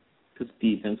 Uh-huh. Because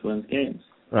defense wins games.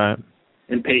 Right.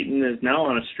 And Peyton is now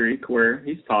on a streak where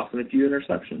he's tossing a few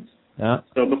interceptions. Yeah.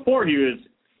 So before he was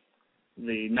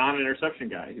the non-interception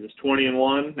guy. He was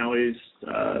 20-1. Now he's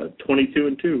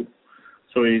 22-2.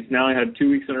 So he's now had 2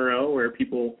 weeks in a row where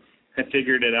people have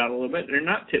figured it out a little bit. They're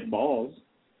not tip balls.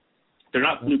 They're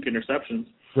not fluke interceptions.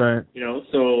 Right.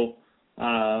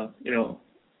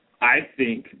 I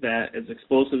think that as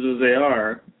explosive as they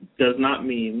are does not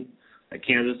mean that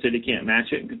Kansas City can't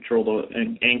match it and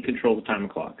control the time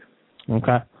clock.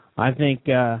 Okay. I think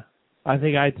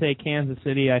I'd take Kansas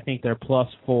City. I think they're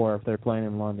 +4 if they're playing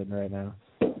in London right now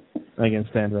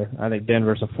against Denver. I think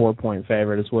Denver's a 4-point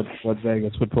favorite is what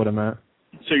Vegas would put them at.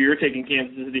 So you're taking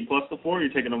Kansas City +4, or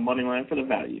you're taking a money line for the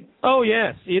value? Oh,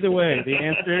 yes. Either way. The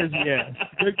answer is yes.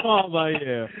 Good call by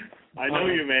you. I know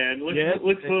you, man.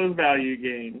 Look for those value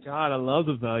games. God, I love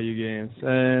the value games.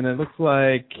 And it looks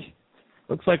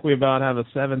like we about have a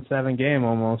 7-7 game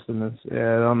almost in this.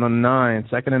 Yeah, on the 9.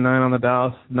 2nd and 9 on the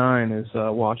Dallas 9 is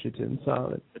Washington.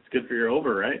 Solid. It's good for your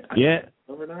over, right? Yeah.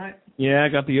 Over tonight? Yeah, I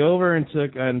got the over and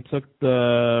took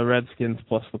the Redskins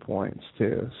plus the points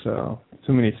too. So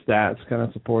too many stats kind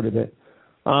of supported it.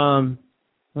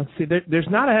 Let's see. There's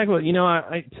not a heck of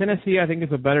a Tennessee. I think is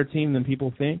a better team than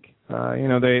people think.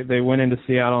 They went into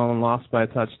Seattle and lost by a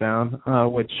touchdown,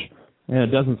 which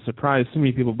doesn't surprise too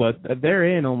many people. But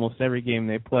they're in almost every game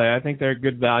they play. I think they're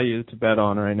good value to bet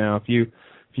on right now.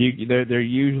 They're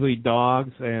usually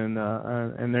dogs, and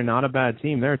they're not a bad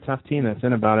team. They're a tough team that's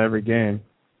in about every game.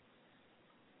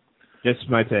 Just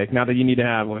my take. Not that you need to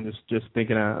have one. Just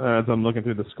thinking as I'm looking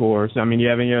through the scores. I mean, you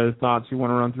have any other thoughts you want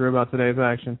to run through about today's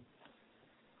action?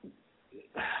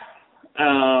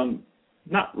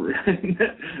 Not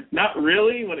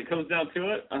really. When it comes down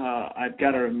to it, I've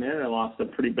got to admit I lost a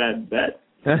pretty bad bet.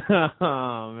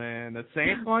 Oh man, the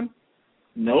Saints one?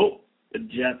 Nope, the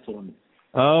Jets one.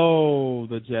 Oh,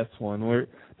 the Jets one.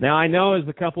 Now I know it's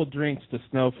a couple drinks to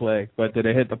Snowflake, but did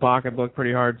it hit the pocketbook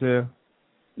pretty hard too?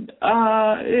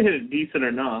 It hit decent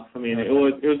enough. I mean, it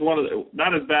was one of the,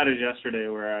 not as bad as yesterday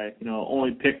where I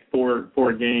only picked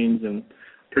four games and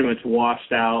pretty much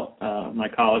washed out my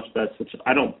college bets, which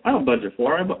I don't budget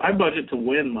for. I budget to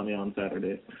win money on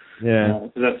Saturdays. Yeah,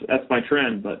 that's my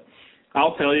trend. But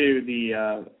I'll tell you,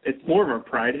 it's more of a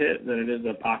pride hit than it is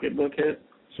a pocketbook hit.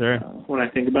 Sure. When I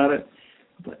think about it,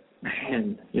 but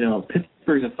man,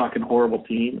 Pittsburgh's a fucking horrible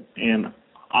team, and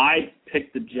I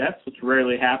picked the Jets, which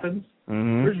rarely happens.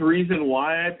 Mm-hmm. There's a reason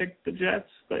why I picked the Jets,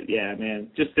 but yeah, man,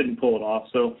 just didn't pull it off.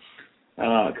 So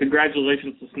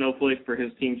Congratulations to Snowflake for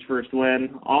his team's first win.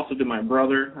 Also to my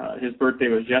brother. His birthday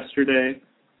was yesterday.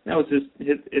 That was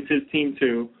it's his team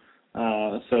too.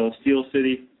 So Steel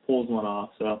City pulls one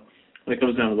off. So when it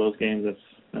comes down to those games,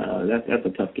 that's a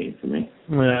tough game for me.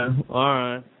 Yeah. All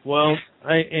right. Well,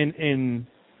 in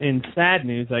sad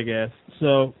news, I guess.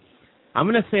 So I'm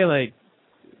gonna say like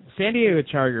San Diego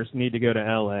Chargers need to go to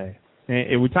L.A.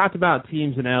 And we talked about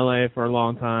teams in L.A. for a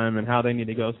long time and how they need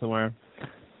to go somewhere.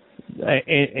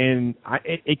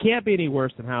 It can't be any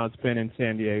worse than how it's been in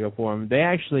San Diego for them. They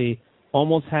actually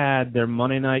almost had their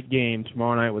Monday night game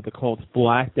tomorrow night with the Colts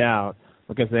blacked out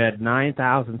because they had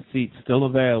 9,000 seats still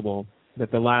available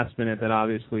at the last minute that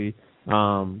obviously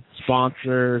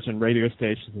sponsors and radio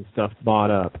stations and stuff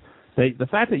bought up. The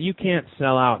fact that you can't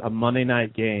sell out a Monday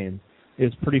night game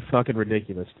is pretty fucking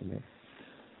ridiculous to me.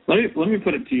 Let me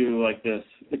put it to you like this: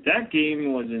 if that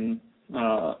game was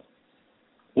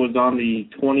on the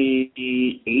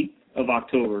 28th of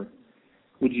October,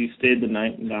 would you stay the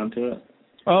night and gone to it?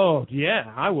 Oh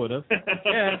yeah, I would have.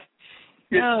 Yeah,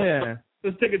 hell yeah.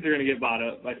 Those tickets are going to get bought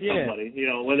up by somebody,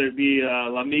 whether it be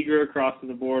La Migra across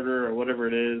the border or whatever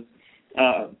it is.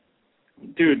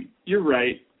 Dude, you're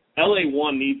right.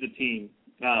 LA1 needs a team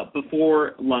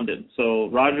before London. So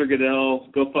Roger Goodell,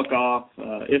 go fuck off.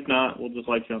 If not, we'll just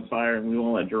light you on fire, and we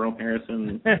won't let Jerome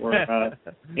Harrison or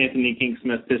Anthony King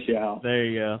Smith piss you out. There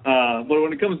you go. But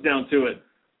when it comes down to it,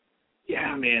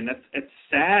 yeah, man, it's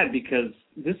sad because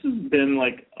this has been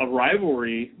like a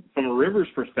rivalry from a Rivers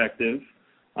perspective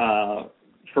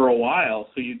for a while.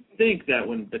 So you'd think that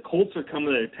when the Colts are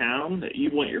coming to town that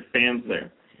you'd want your fans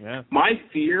there. Yeah. My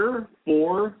fear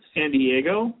for San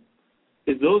Diego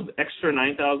is those extra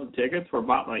 9,000 tickets were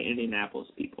bought by Indianapolis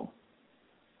people.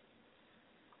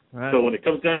 Right. So when it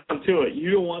comes down to it,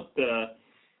 you don't want the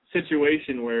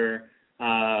situation where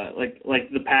like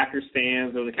the Packers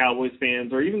fans or the Cowboys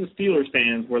fans or even the Steelers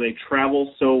fans where they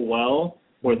travel so well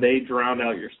where they drown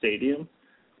out your stadium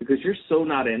because you're so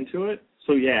not into it.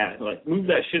 So yeah, like move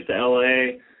that shit to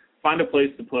LA, find a place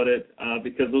to put it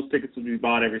because those tickets will be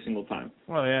bought every single time.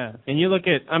 Well, yeah. And you look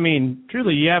at,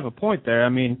 truly you have a point there.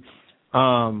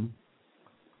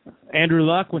 Andrew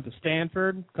Luck went to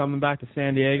Stanford, coming back to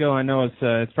San Diego. I know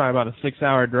it's probably about a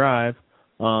 6-hour drive,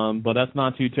 but that's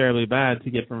not too terribly bad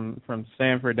to get from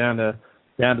Stanford down to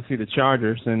see the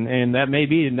Chargers, and that may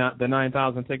be not the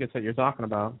 9,000 tickets that you're talking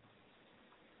about.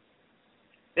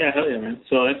 Yeah, hell yeah, man.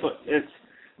 So it's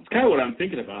kind of what I'm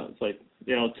thinking about. It's like,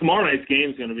 tomorrow night's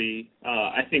game is going to be,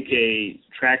 I think, a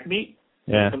track meet.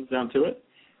 Yeah. When it comes down to it.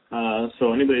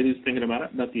 So anybody who's thinking about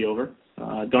it, bet the over.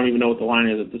 Don't even know what the line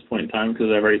is at this point in time because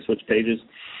I've already switched pages.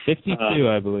 52,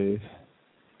 I believe.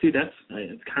 Dude,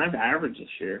 it's kind of average this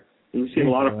year. We've seen a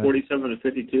lot of 47 to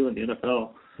 52 in the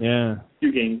NFL. Yeah. A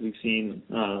few games we've seen,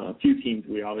 a few teams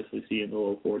we obviously see in the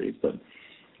low 40s, but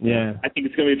yeah, I think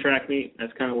it's going to be a track meet.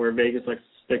 That's kind of where Vegas likes to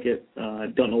stick it. I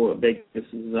don't know what Vegas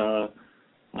is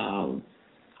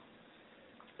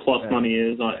plus money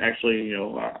is on. Actually,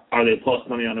 are they plus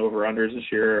money on over-unders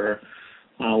this year,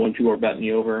 or when people are betting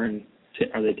the over, and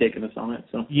are they taking us on it?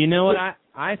 So you know what?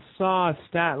 I saw a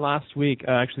stat last week.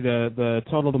 Actually, the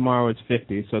total tomorrow is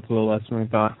 50, so it's a little less than we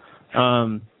thought.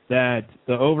 That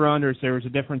the over-unders, there was a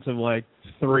difference of like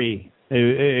 3.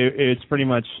 It's pretty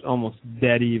much almost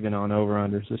dead even on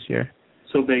over-unders this year.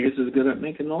 So Vegas is good at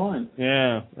making the line.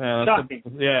 Yeah. Shocking.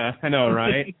 Yeah, I know,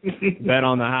 right? Bet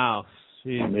on the house.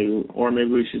 Or maybe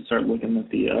we should start looking at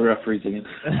the referees again.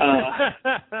 I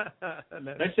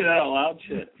say that out loud,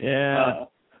 shit. Yeah.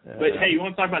 But hey, you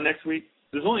want to talk about next week?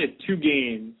 There's only 2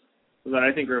 games that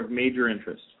I think are of major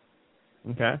interest.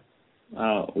 Okay.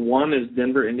 One is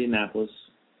Denver-Indianapolis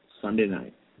Sunday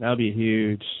night. That'll be a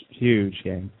huge, huge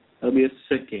game. That'll be a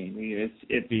sick game.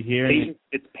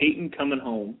 It's Peyton coming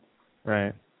home.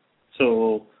 Right.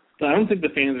 So I don't think the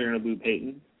fans are going to boo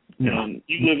Peyton. No.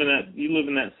 You live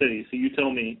in that city, so you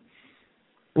tell me.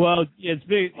 Well, it's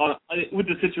big with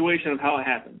the situation of how it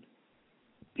happened.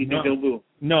 Do you think they'll boo him?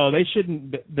 No, they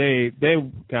shouldn't.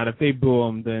 God, if they boo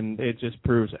him, then it just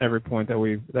proves every point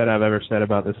that I've ever said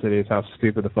about the city is how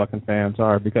stupid the fucking fans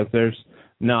are. Because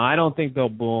I don't think they'll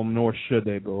boo him, nor should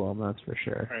they boo him. That's for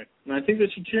sure. Right. And I think they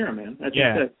should cheer him, man. I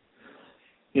think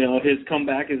that, his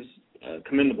comeback is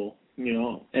commendable.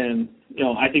 And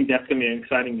I think that's going to be an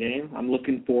exciting game. I'm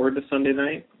looking forward to Sunday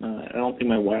night. I don't think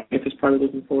my wife is probably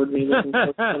looking forward to me looking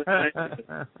forward to Sunday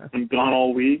night. I'm gone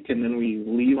all week, and then we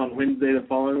leave on Wednesday the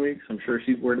following week. So I'm sure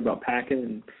she's worried about packing,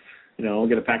 and we'll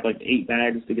get to pack like 8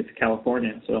 bags to get to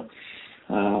California. So,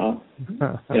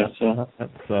 that's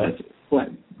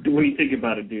when you think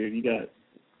about it, dude, you got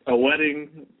a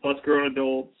wedding plus grown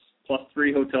adults plus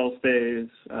 3 hotel stays.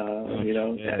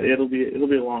 It'll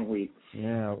be a long week.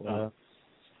 Yeah. Well.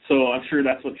 So I'm sure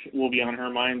that's what will be on her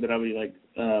mind. But I'll be like,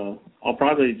 I'll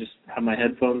probably just have my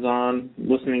headphones on,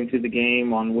 listening to the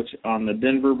game on the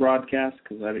Denver broadcast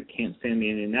because I can't stand the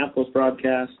Indianapolis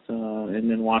broadcast, and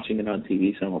then watching it on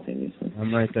TV simultaneously.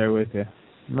 I'm right there with you.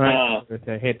 I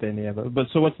hate the Indianapolis. But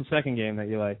so what's the second game that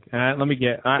you like? Let me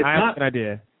get. I have an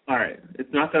idea. All right.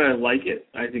 It's not that I like it.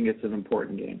 I think it's an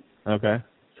important game. Okay.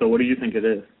 So what do you think it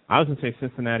is? I was going to say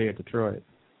Cincinnati or Detroit.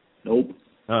 Nope.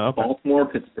 Oh, okay. Baltimore,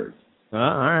 Pittsburgh. All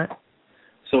right.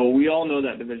 So we all know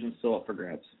that division's still up for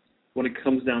grabs. When it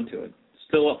comes down to it,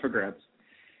 still up for grabs.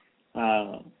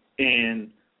 And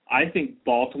I think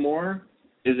Baltimore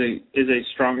is a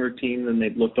stronger team than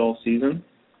they've looked all season.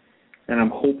 And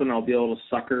I'm hoping I'll be able to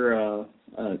sucker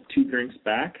 2 drinks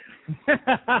back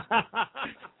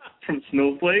from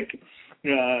Snowflake.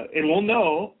 And we'll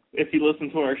know if he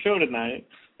listens to our show tonight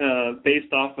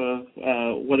based off of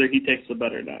whether he takes the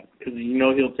bet or not. Because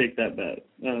he'll take that bet.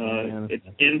 It's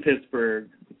in Pittsburgh.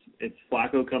 It's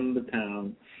Flacco coming to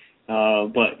town.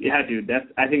 But, yeah, dude,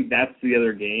 I think that's the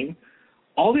other game.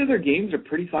 All the other games are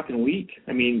pretty fucking weak.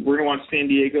 I mean, we're going to watch San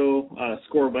Diego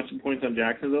score a bunch of points on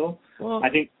Jacksonville. Well, I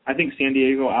think San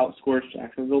Diego outscores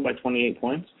Jacksonville by 28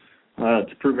 points to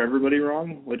prove everybody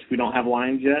wrong, which we don't have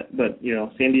lines yet. But,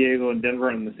 San Diego and Denver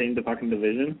are in the same fucking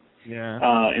division. Yeah.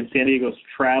 And San Diego's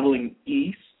traveling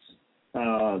east.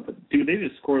 But, dude, they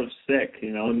just scored 6,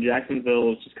 and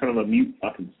Jacksonville is just kind of a mute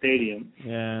fucking stadium.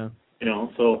 Yeah.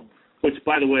 So, which,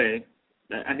 by the way,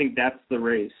 I think that's the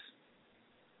race.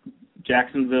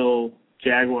 Jacksonville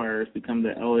Jaguars become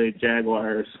the LA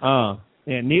Jaguars. Oh,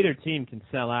 yeah, neither team can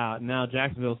sell out. Now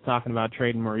Jacksonville's talking about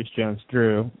trading Maurice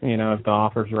Jones-Drew, if the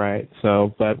offer's right.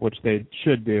 So, but which they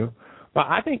should do. But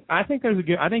I think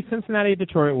Cincinnati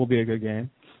Detroit will be a good game.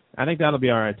 I think that'll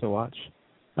be all right to watch.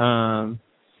 The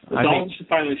Dolphins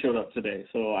finally showed up today,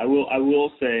 so I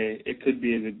will say it could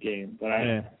be a good game. But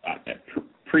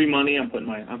pre-money, I'm putting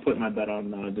my bet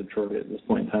on Detroit at this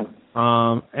point in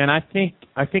time. And I think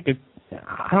I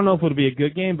don't know if it'll be a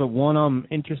good game, but one I'm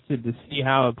interested to see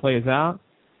how it plays out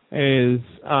is,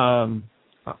 I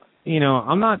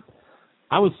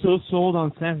was so sold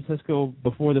on San Francisco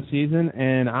before the season,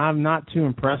 and I'm not too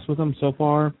impressed with them so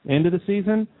far into the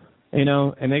season,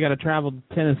 and they got to travel to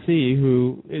Tennessee,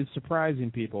 who is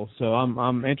surprising people. So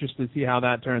I'm interested to see how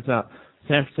that turns out.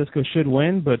 San Francisco should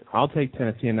win, but I'll take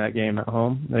Tennessee in that game at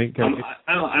home.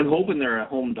 I'm hoping they're a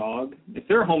home dog. If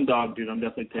they're a home dog, dude, I'm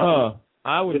definitely taking them.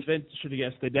 I would venture to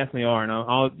guess they definitely are, and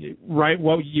I'll right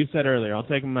what you said earlier. I'll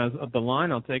take them as the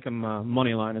line. I'll take them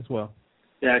money line as well.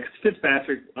 Yeah, because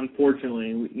Fitzpatrick,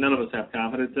 unfortunately, none of us have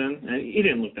confidence in. And he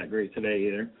didn't look that great today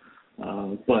either.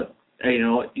 But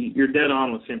you're dead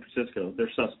on with San Francisco. They're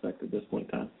suspect at this point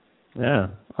in time. Yeah.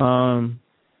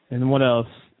 And what else?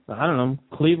 I don't know.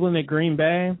 Cleveland at Green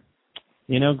Bay.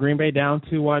 Green Bay down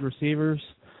 2 wide receivers.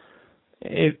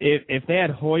 If they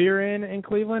had Hoyer in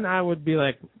Cleveland, I would be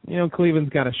like, Cleveland's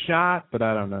got a shot, but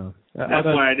I don't know. That's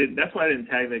why I didn't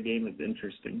tag that game as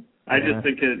interesting. I just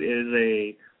think it is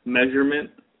a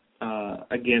measurement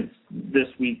against this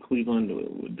week Cleveland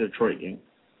Detroit game.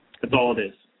 That's all it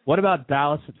is. What about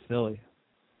Dallas at Philly?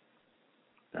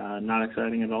 Not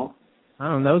exciting at all. I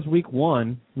don't know. That was week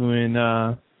 1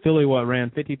 when Philly ran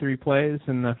 53 plays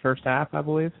in the first half, I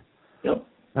believe. Yep.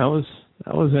 That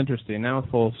was interesting. Now it's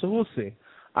full, so we'll see.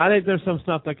 I think there's some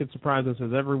stuff that could surprise us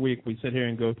as every week we sit here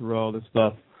and go through all this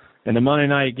stuff. In the Monday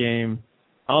night game,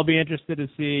 I'll be interested to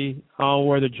see. I'll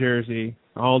wear the jersey.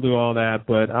 I'll do all that,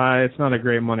 but it's not a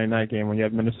great Monday night game when you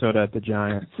have Minnesota at the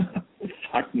Giants.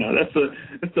 Fuck no, that's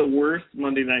the worst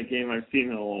Monday night game I've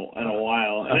seen in a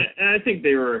while. And I think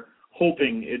they were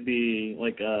hoping it'd be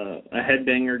like a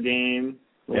headbanger game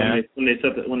when the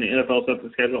NFL set the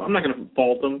schedule. I'm not going to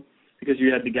fault them, because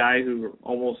you had the guy who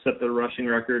almost set the rushing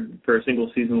record for a single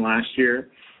season last year,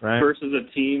 versus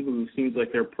a team who seems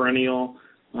like they're perennial.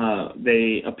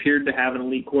 They appeared to have an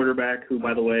elite quarterback who,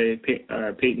 by the way,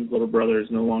 Peyton's little brother is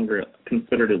no longer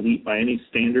considered elite by any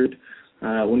standard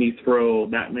when you throw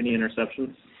that many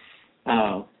interceptions.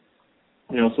 So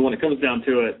when it comes down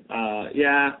to it,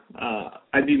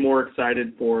 I'd be more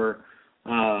excited for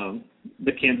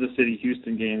the Kansas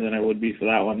City-Houston game than I would be for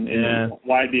that one. Yeah. And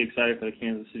why I'd be excited for the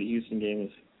Kansas City-Houston game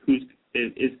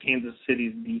is Kansas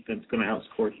City's defense going to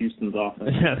outscore Houston's offense?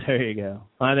 Yeah, there you go.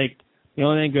 I think the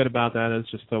only thing good about that is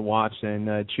just to watch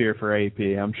and cheer for AP.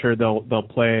 I'm sure they'll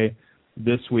play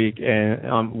this week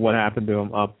and what happened to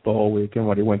him up the whole week and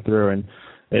what he went through, and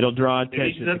it'll draw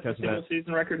attention because of that.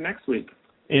 Season record next week.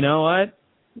 You know what?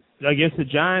 Against the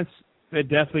Giants, it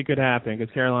definitely could happen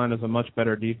because Carolina's a much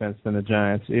better defense than the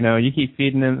Giants. You keep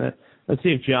feeding them. Let's see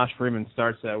if Josh Freeman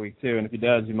starts that week too, and if he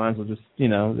does, you might as well just,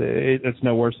 it's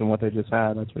no worse than what they just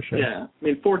had. That's for sure. Yeah, I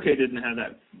mean, Forte didn't have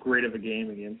that great of a game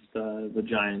against the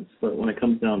Giants, but when it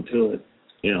comes down to it,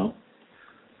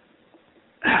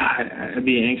 I'd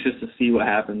be anxious to see what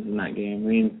happens in that game. I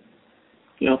mean,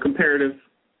 comparative,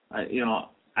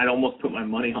 I'd almost put my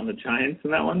money on the Giants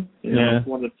in that one.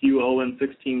 One of the few 0-6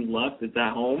 teams left. It's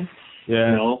at home.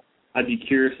 Yeah. I'd be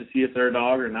curious to see if they're a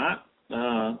dog or not.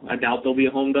 I doubt they'll be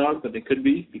a home dog, but they could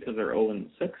be because they're 0-6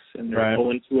 and they're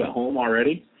 0-2 at home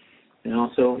already.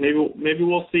 So maybe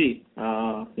we'll see.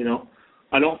 I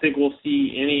don't think we'll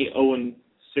see any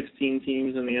 0-16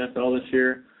 teams in the NFL this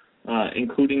year,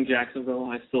 including Jacksonville.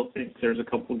 I still think there's a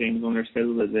couple games on their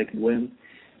schedule that they could win.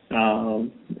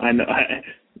 I know.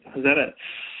 Is that it?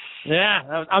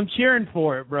 Yeah, I'm cheering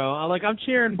for it, bro. I'm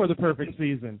cheering for the perfect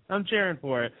season. I'm cheering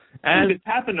for it. And it's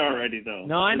happened already, though.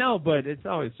 No, I know, but it's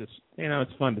always just,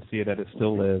 it's fun to see that it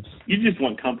still lives. You just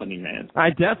want company, man.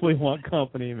 I definitely want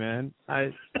company, man.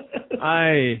 I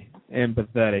am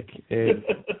pathetic.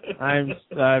 I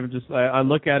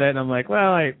look at it and I'm like,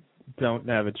 well, I don't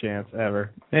have a chance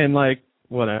ever. And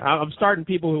whatever. I'm starting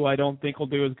people who I don't think will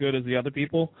do as good as the other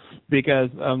people because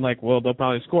I'm like, well, they'll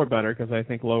probably score better because I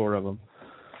think lower of them.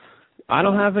 I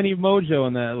don't have any mojo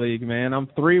in that league, man. I'm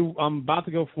about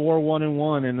to go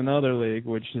 4-1-1 in another league,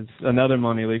 which is another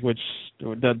money league, which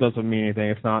that doesn't mean anything.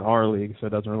 It's not our league, so it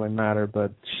doesn't really matter.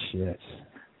 But shit.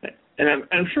 And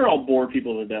I'm sure I'll bore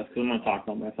people to death because I'm gonna talk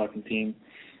about my fucking team.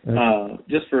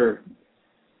 Just for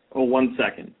 1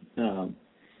 second.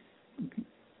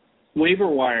 Waiver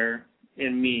wire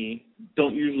and me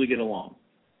don't usually get along.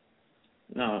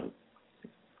 For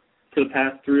the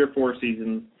past 3 or 4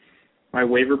 seasons, my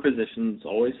waiver positions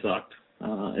always sucked.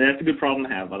 And that's a good problem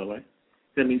to have, by the way.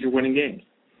 That means you're winning games.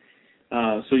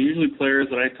 So usually players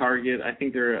that I target, I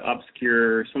think they're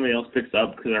obscure. Somebody else picks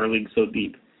up because our league's so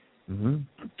deep. Mm-hmm.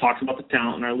 Talks about the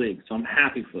talent in our league, so I'm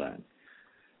happy for that.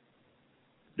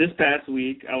 This past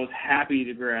week, I was happy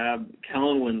to grab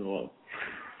Kellen Winslow.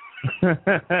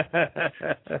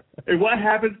 And what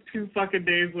happens 2 fucking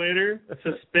days later?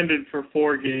 Suspended for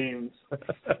 4 games.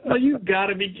 Well, you've got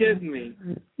to be kidding me.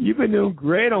 You've been doing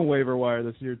great on waiver wire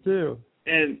this year, too.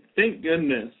 And thank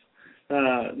goodness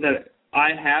that I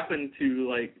happened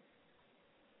to,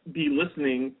 be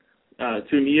listening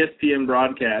to an ESPN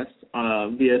broadcast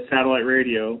via satellite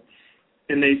radio,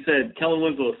 and they said, Kellen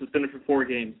Winslow suspended for 4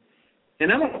 games.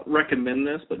 And I don't recommend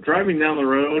this, but driving down the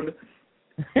road,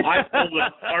 I pulled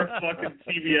up our fucking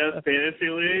CBS fantasy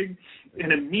league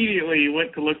and immediately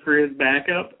went to look for his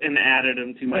backup and added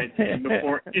him to my team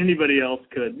before anybody else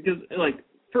could. Because,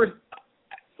 first,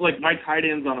 my tight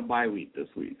end's on a bye week this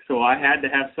week, so I had to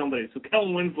have somebody. So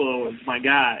Kellen Winslow is my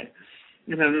guy.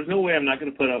 There's no way I'm not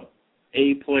going to put up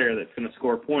a player that's going to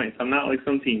score points. I'm not like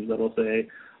some teams that will say,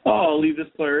 I'll leave this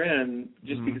player in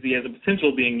just because he has a potential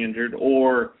of being injured,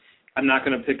 or I'm not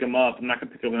going to pick him up. I'm not going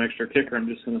to pick up an extra kicker. I'm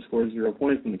just going to score 0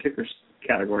 points in the kicker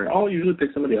category. I'll usually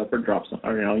pick somebody up or drop some.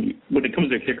 Or, when it comes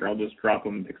to a kicker, I'll just drop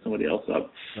him and pick somebody else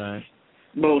up. Right.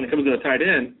 But when it comes to a tight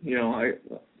end,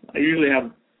 I usually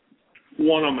have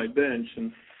one on my bench,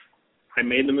 and I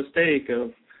made the mistake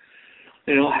of,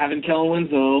 having Kellen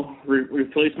Winslow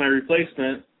replace my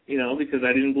replacement, because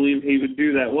I didn't believe he would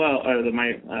do that well.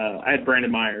 I had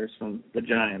Brandon Myers from the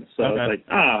Giants, so I was like,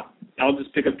 I'll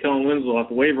just pick up Kellen Winslow off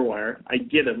the waiver wire. I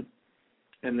get him,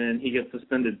 and then he gets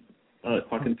suspended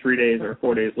fucking 3 days or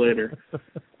 4 days later.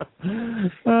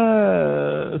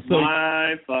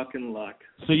 My fucking luck.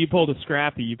 So you pulled a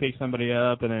Scrappy. You picked somebody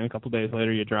up, and then a couple days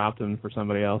later you dropped him for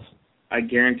somebody else. I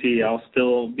guarantee I'll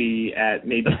still be at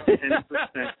maybe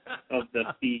 10% of the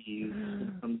fees when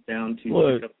it comes down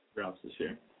to pickup drops this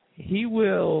year. He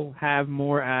will have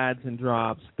more ads and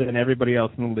drops than everybody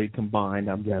else in the league combined,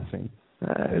 I'm guessing.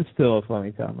 It's still a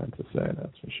funny comment to say,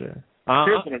 that's for sure.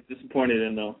 Here's what I'm disappointed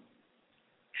in, though.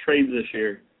 Trades this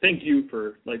year. Thank you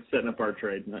for setting up our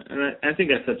trade, and I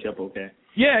think I set you up okay.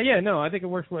 Yeah, no, I think it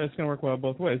works well. It's going to work well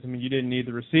both ways. I mean, you didn't need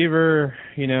the receiver,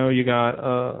 you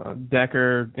got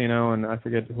Decker, and I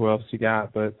forget who else you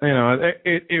got, but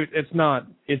it's not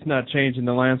changing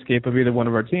the landscape of either one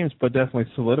of our teams, but definitely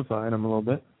solidifying them a little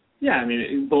bit. Yeah, I mean,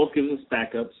 it both gives us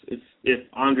backups. If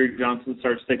Andre Johnson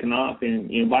starts taking off,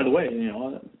 and by the way,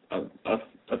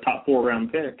 a top 4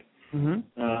 round pick.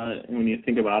 Mm-hmm. When you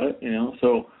think about it,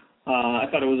 so I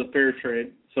thought it was a fair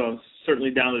trade. So I was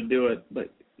certainly down to do it. But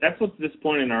that's what's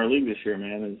disappointing in our league this year,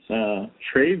 man. Is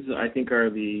trades I think are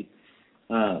the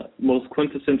most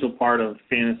quintessential part of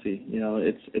fantasy.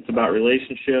 It's about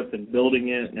relationship and building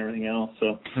it and everything else.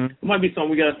 So it might be something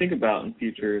we got to think about in the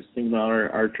future, think about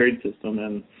our trade system.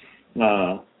 And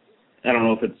I don't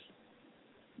know if it's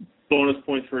bonus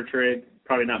points for a trade,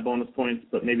 probably not bonus points,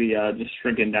 but maybe just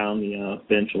shrinking down the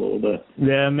bench a little bit.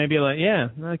 Yeah, maybe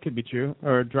that could be true.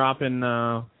 Or dropping,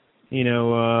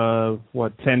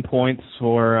 10 points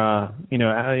for,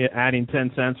 adding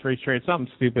 10 cents for each trade,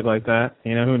 something stupid like that.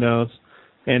 Who knows?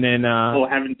 And then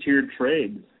having tiered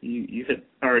trades. You hit,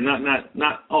 or not.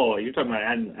 You're talking about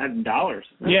adding dollars.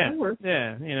 Yeah,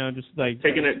 just like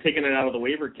taking it out of the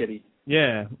waiver kitty.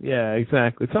 Yeah,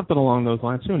 exactly. Something along those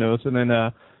lines. Who knows? And then,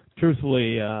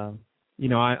 truthfully,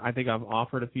 I think I've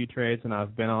offered a few trades, and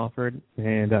I've been offered,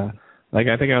 and I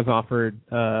think I was offered.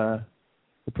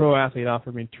 The pro athlete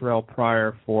offered me Terrell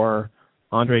Pryor for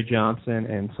Andre Johnson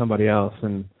and somebody else,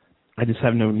 and I just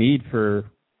have no need for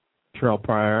Terrell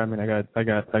Pryor. I mean, I got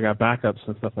backups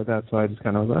and stuff like that, so I just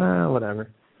kind of was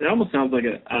whatever. It almost sounds like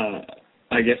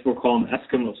I guess we'll call them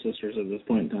Eskimo sisters at this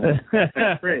point in time.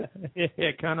 That's great.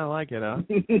 Yeah, kind of like it, huh?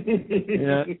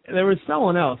 Yeah, there was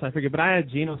someone else, I forget, but I had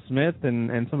Geno Smith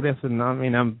and somebody else said,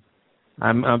 I'm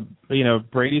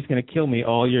Brady's going to kill me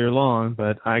all year long,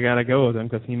 but I got to go with him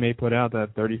because he may put out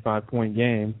that 35-point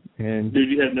game. And dude,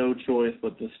 you had no choice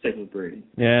but to stick with Brady.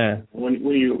 Yeah. When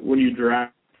you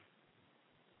draft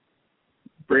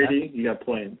Brady, you got to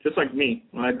play him. Just like me.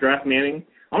 When I draft Manning,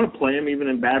 I'm going to play him even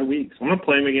in bad weeks. I'm going to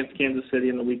play him against Kansas City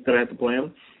in the week that I have to play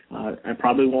him. I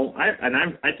probably won't.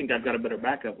 I think I've got a better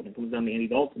backup when it comes down to Andy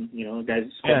Dalton. The guy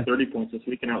scored 30 points this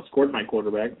week and outscored my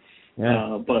quarterback.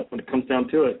 Yeah. But when it comes down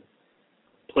to it,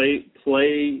 play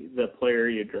the player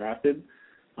you drafted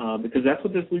because that's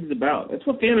what this league's about. That's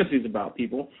what fantasy is about,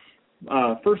 people.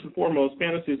 First and foremost,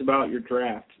 fantasy is about your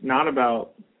draft, not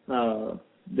about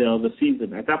the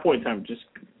season. At that point in time, it just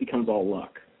becomes all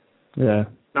luck. Yeah.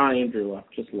 Not Andrew luck,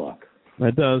 just luck.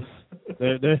 It does.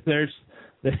 There's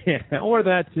or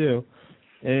that too.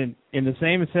 And in the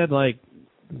same is said, like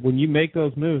when you make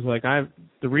those moves, like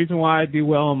the reason why I do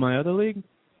well in my other league,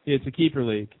 it's a keeper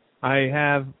league. I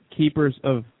have keepers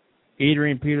of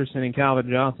Adrian Peterson and Calvin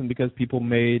Johnson because people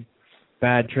made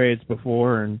bad trades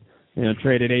before and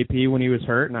traded AP when he was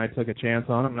hurt, and I took a chance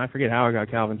on him. And I forget how I got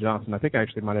Calvin Johnson. I think I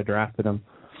actually might have drafted him.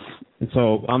 And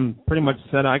so I'm pretty much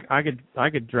set. I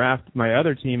could draft my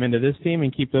other team into this team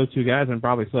and keep those two guys and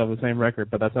probably still have the same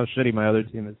record. But that's how shitty my other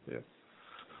team is too.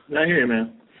 I hear you,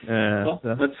 man. Yeah, well,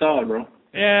 that's solid, bro.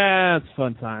 Yeah, it's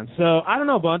fun time. So I don't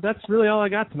know, bud. That's really all I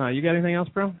got tonight. You got anything else,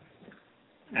 bro?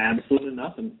 Absolutely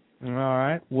nothing. All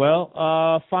right. Well,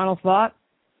 final thought.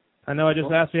 I know I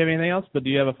just asked if you have anything else, but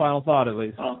do you have a final thought at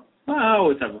least? I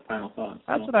always have a final thought. So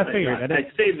that's what I figured. I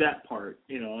saved that part.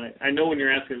 I know when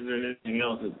you're asking if there's anything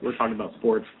else, we're talking about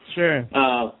sports. Sure.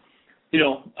 A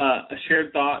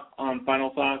shared thought on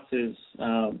final thoughts is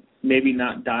maybe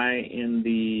not die in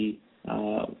the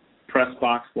press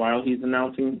box while he's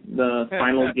announcing the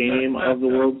final game of the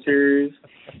World Series.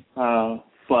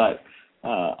 But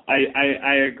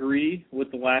I agree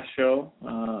with the last show.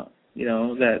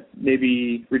 That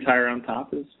maybe retire on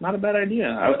top is not a bad idea.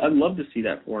 I'd love to see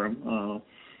that for him.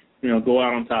 Go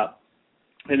out on top.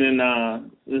 And then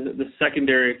the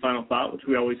secondary final thought, which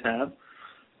we always have,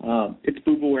 it's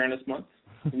Boob Awareness Month.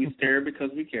 We stare because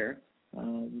we care.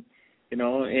 And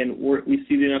we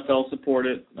see the NFL support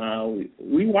it.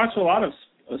 We watch a lot of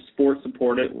sports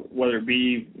support it, whether it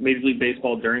be Major League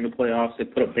Baseball during the playoffs. They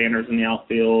put up banners in the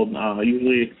outfield,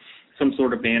 usually some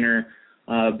sort of banner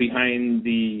behind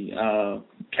the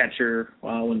catcher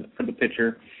for the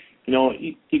pitcher.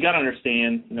 You got to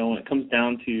understand, when it comes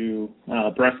down to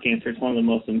breast cancer, it's one of the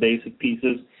most invasive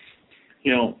pieces.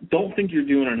 Don't think you're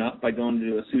doing enough by going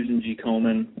to a Susan G.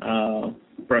 Komen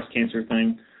breast cancer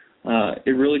thing.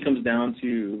 It really comes down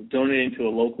to donating to a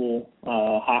local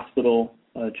hospital,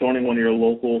 joining one of your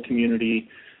local community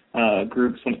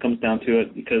groups when it comes down to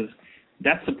it, because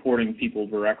that's supporting people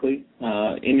directly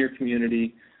in your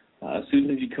community.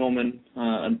 Susan G. Komen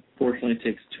unfortunately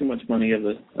takes too much money of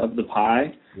the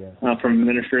pie from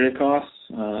administrative costs,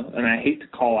 and I hate to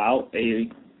call out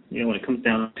when it comes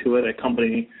down to it, a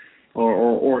company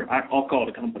or I'll call it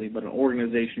a company, but an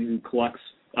organization who collects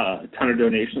a ton of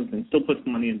donations and still puts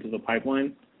money into the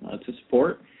pipeline to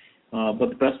support. But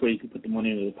the best way you can put the money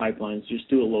into the pipeline is just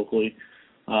do it locally.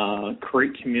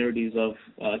 Create communities of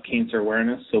cancer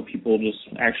awareness so people just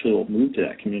actually will move to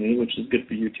that community, which is good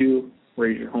for you too.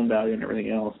 Raise your home value and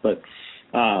everything else. But,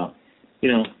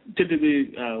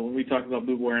 typically when we talk about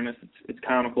boob awareness, it's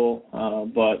comical,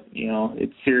 but,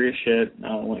 it's serious shit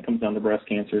when it comes down to breast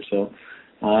cancer. So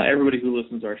everybody who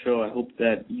listens to our show, I hope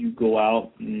that you go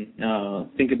out and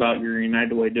think about your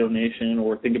United Way donation,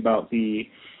 or think about the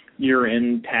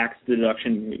year-end tax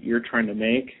deduction you're trying to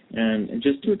make, and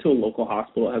just do it to a local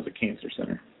hospital that has a cancer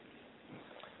center.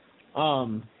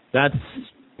 That's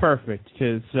perfect,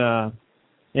 because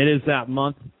it is that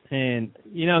month. And,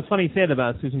 you know, it's funny you say that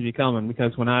about Susan G. Komen,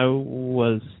 because when I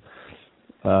was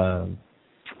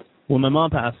when my mom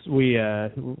passed, we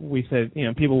said, you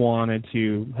know, people wanted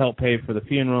to help pay for the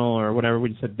funeral or whatever. We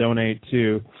just said donate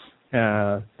to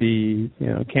the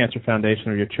cancer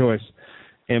foundation of your choice.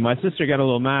 And my sister got a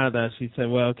little mad at that. She said,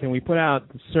 well, can we put out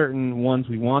certain ones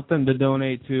we want them to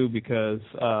donate to, because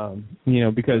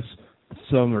because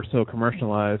some are so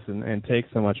commercialized and take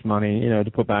so much money,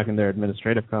 to put back in their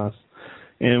administrative costs.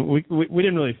 And we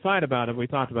didn't really fight about it. We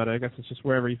talked about it. I guess it's just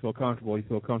wherever you feel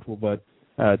comfortable, but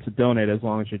to donate as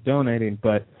long as you're donating.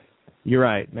 But you're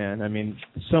right, man. I mean,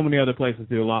 so many other places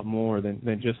do a lot more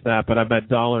than just that. But I bet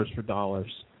dollars for dollars,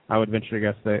 I would venture to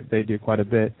guess they do quite a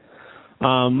bit.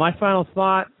 My final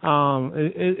thought,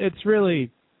 it's really,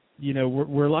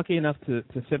 we're lucky enough to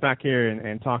sit back here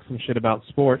and talk some shit about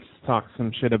sports, talk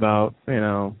some shit about,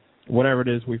 whatever it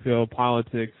is we feel,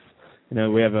 politics.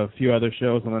 We have a few other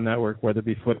shows on the network, whether it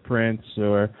be Footprints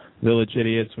or Village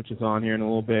Idiots, which is on here in a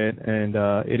little bit, and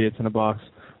Idiots in a Box.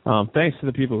 Thanks to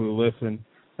the people who listen.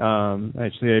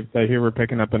 Actually, I hear we're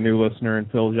picking up a new listener in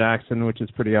Phil Jackson, which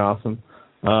is pretty awesome.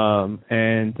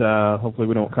 And hopefully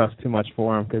we don't cuss too much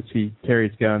for him, because he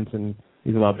carries guns and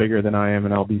he's a lot bigger than I am,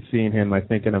 and I'll be seeing him, I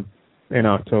think, in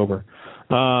October.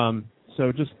 So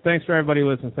just thanks for everybody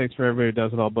listening. Thanks for everybody who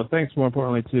does it all. But thanks more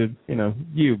importantly to,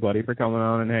 you, buddy, for coming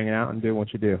on and hanging out and doing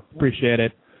what you do. Appreciate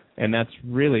it. And that's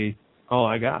really all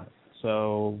I got.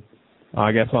 So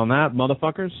I guess on that,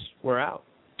 motherfuckers, we're out.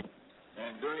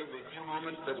 And during the few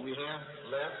moments that we have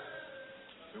left,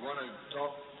 we want to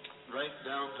talk right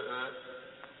down to earth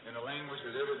in a language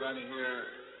that everybody here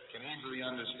can easily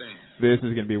understand. This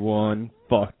is going to be one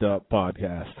fucked up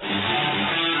podcast.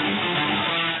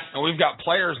 And we've got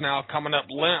players now coming up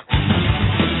limp.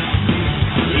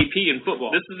 AP in football.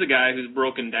 This is a guy who's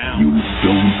broken down. You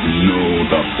don't know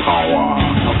the power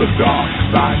of the dark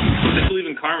side. I believe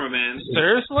in karma, man.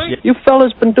 Seriously? You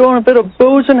fellas been doing a bit of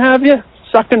boozing, have you?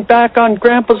 Sucking back on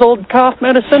Grandpa's old cough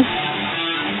medicine?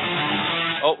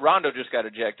 Oh, Rondo just got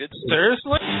ejected.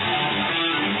 Seriously?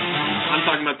 I'm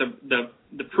talking about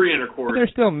the pre-intercourse.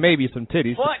 There's still maybe some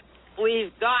titties. What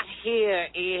we've got here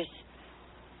is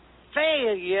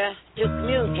failure to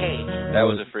communicate. That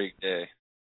was a freak day.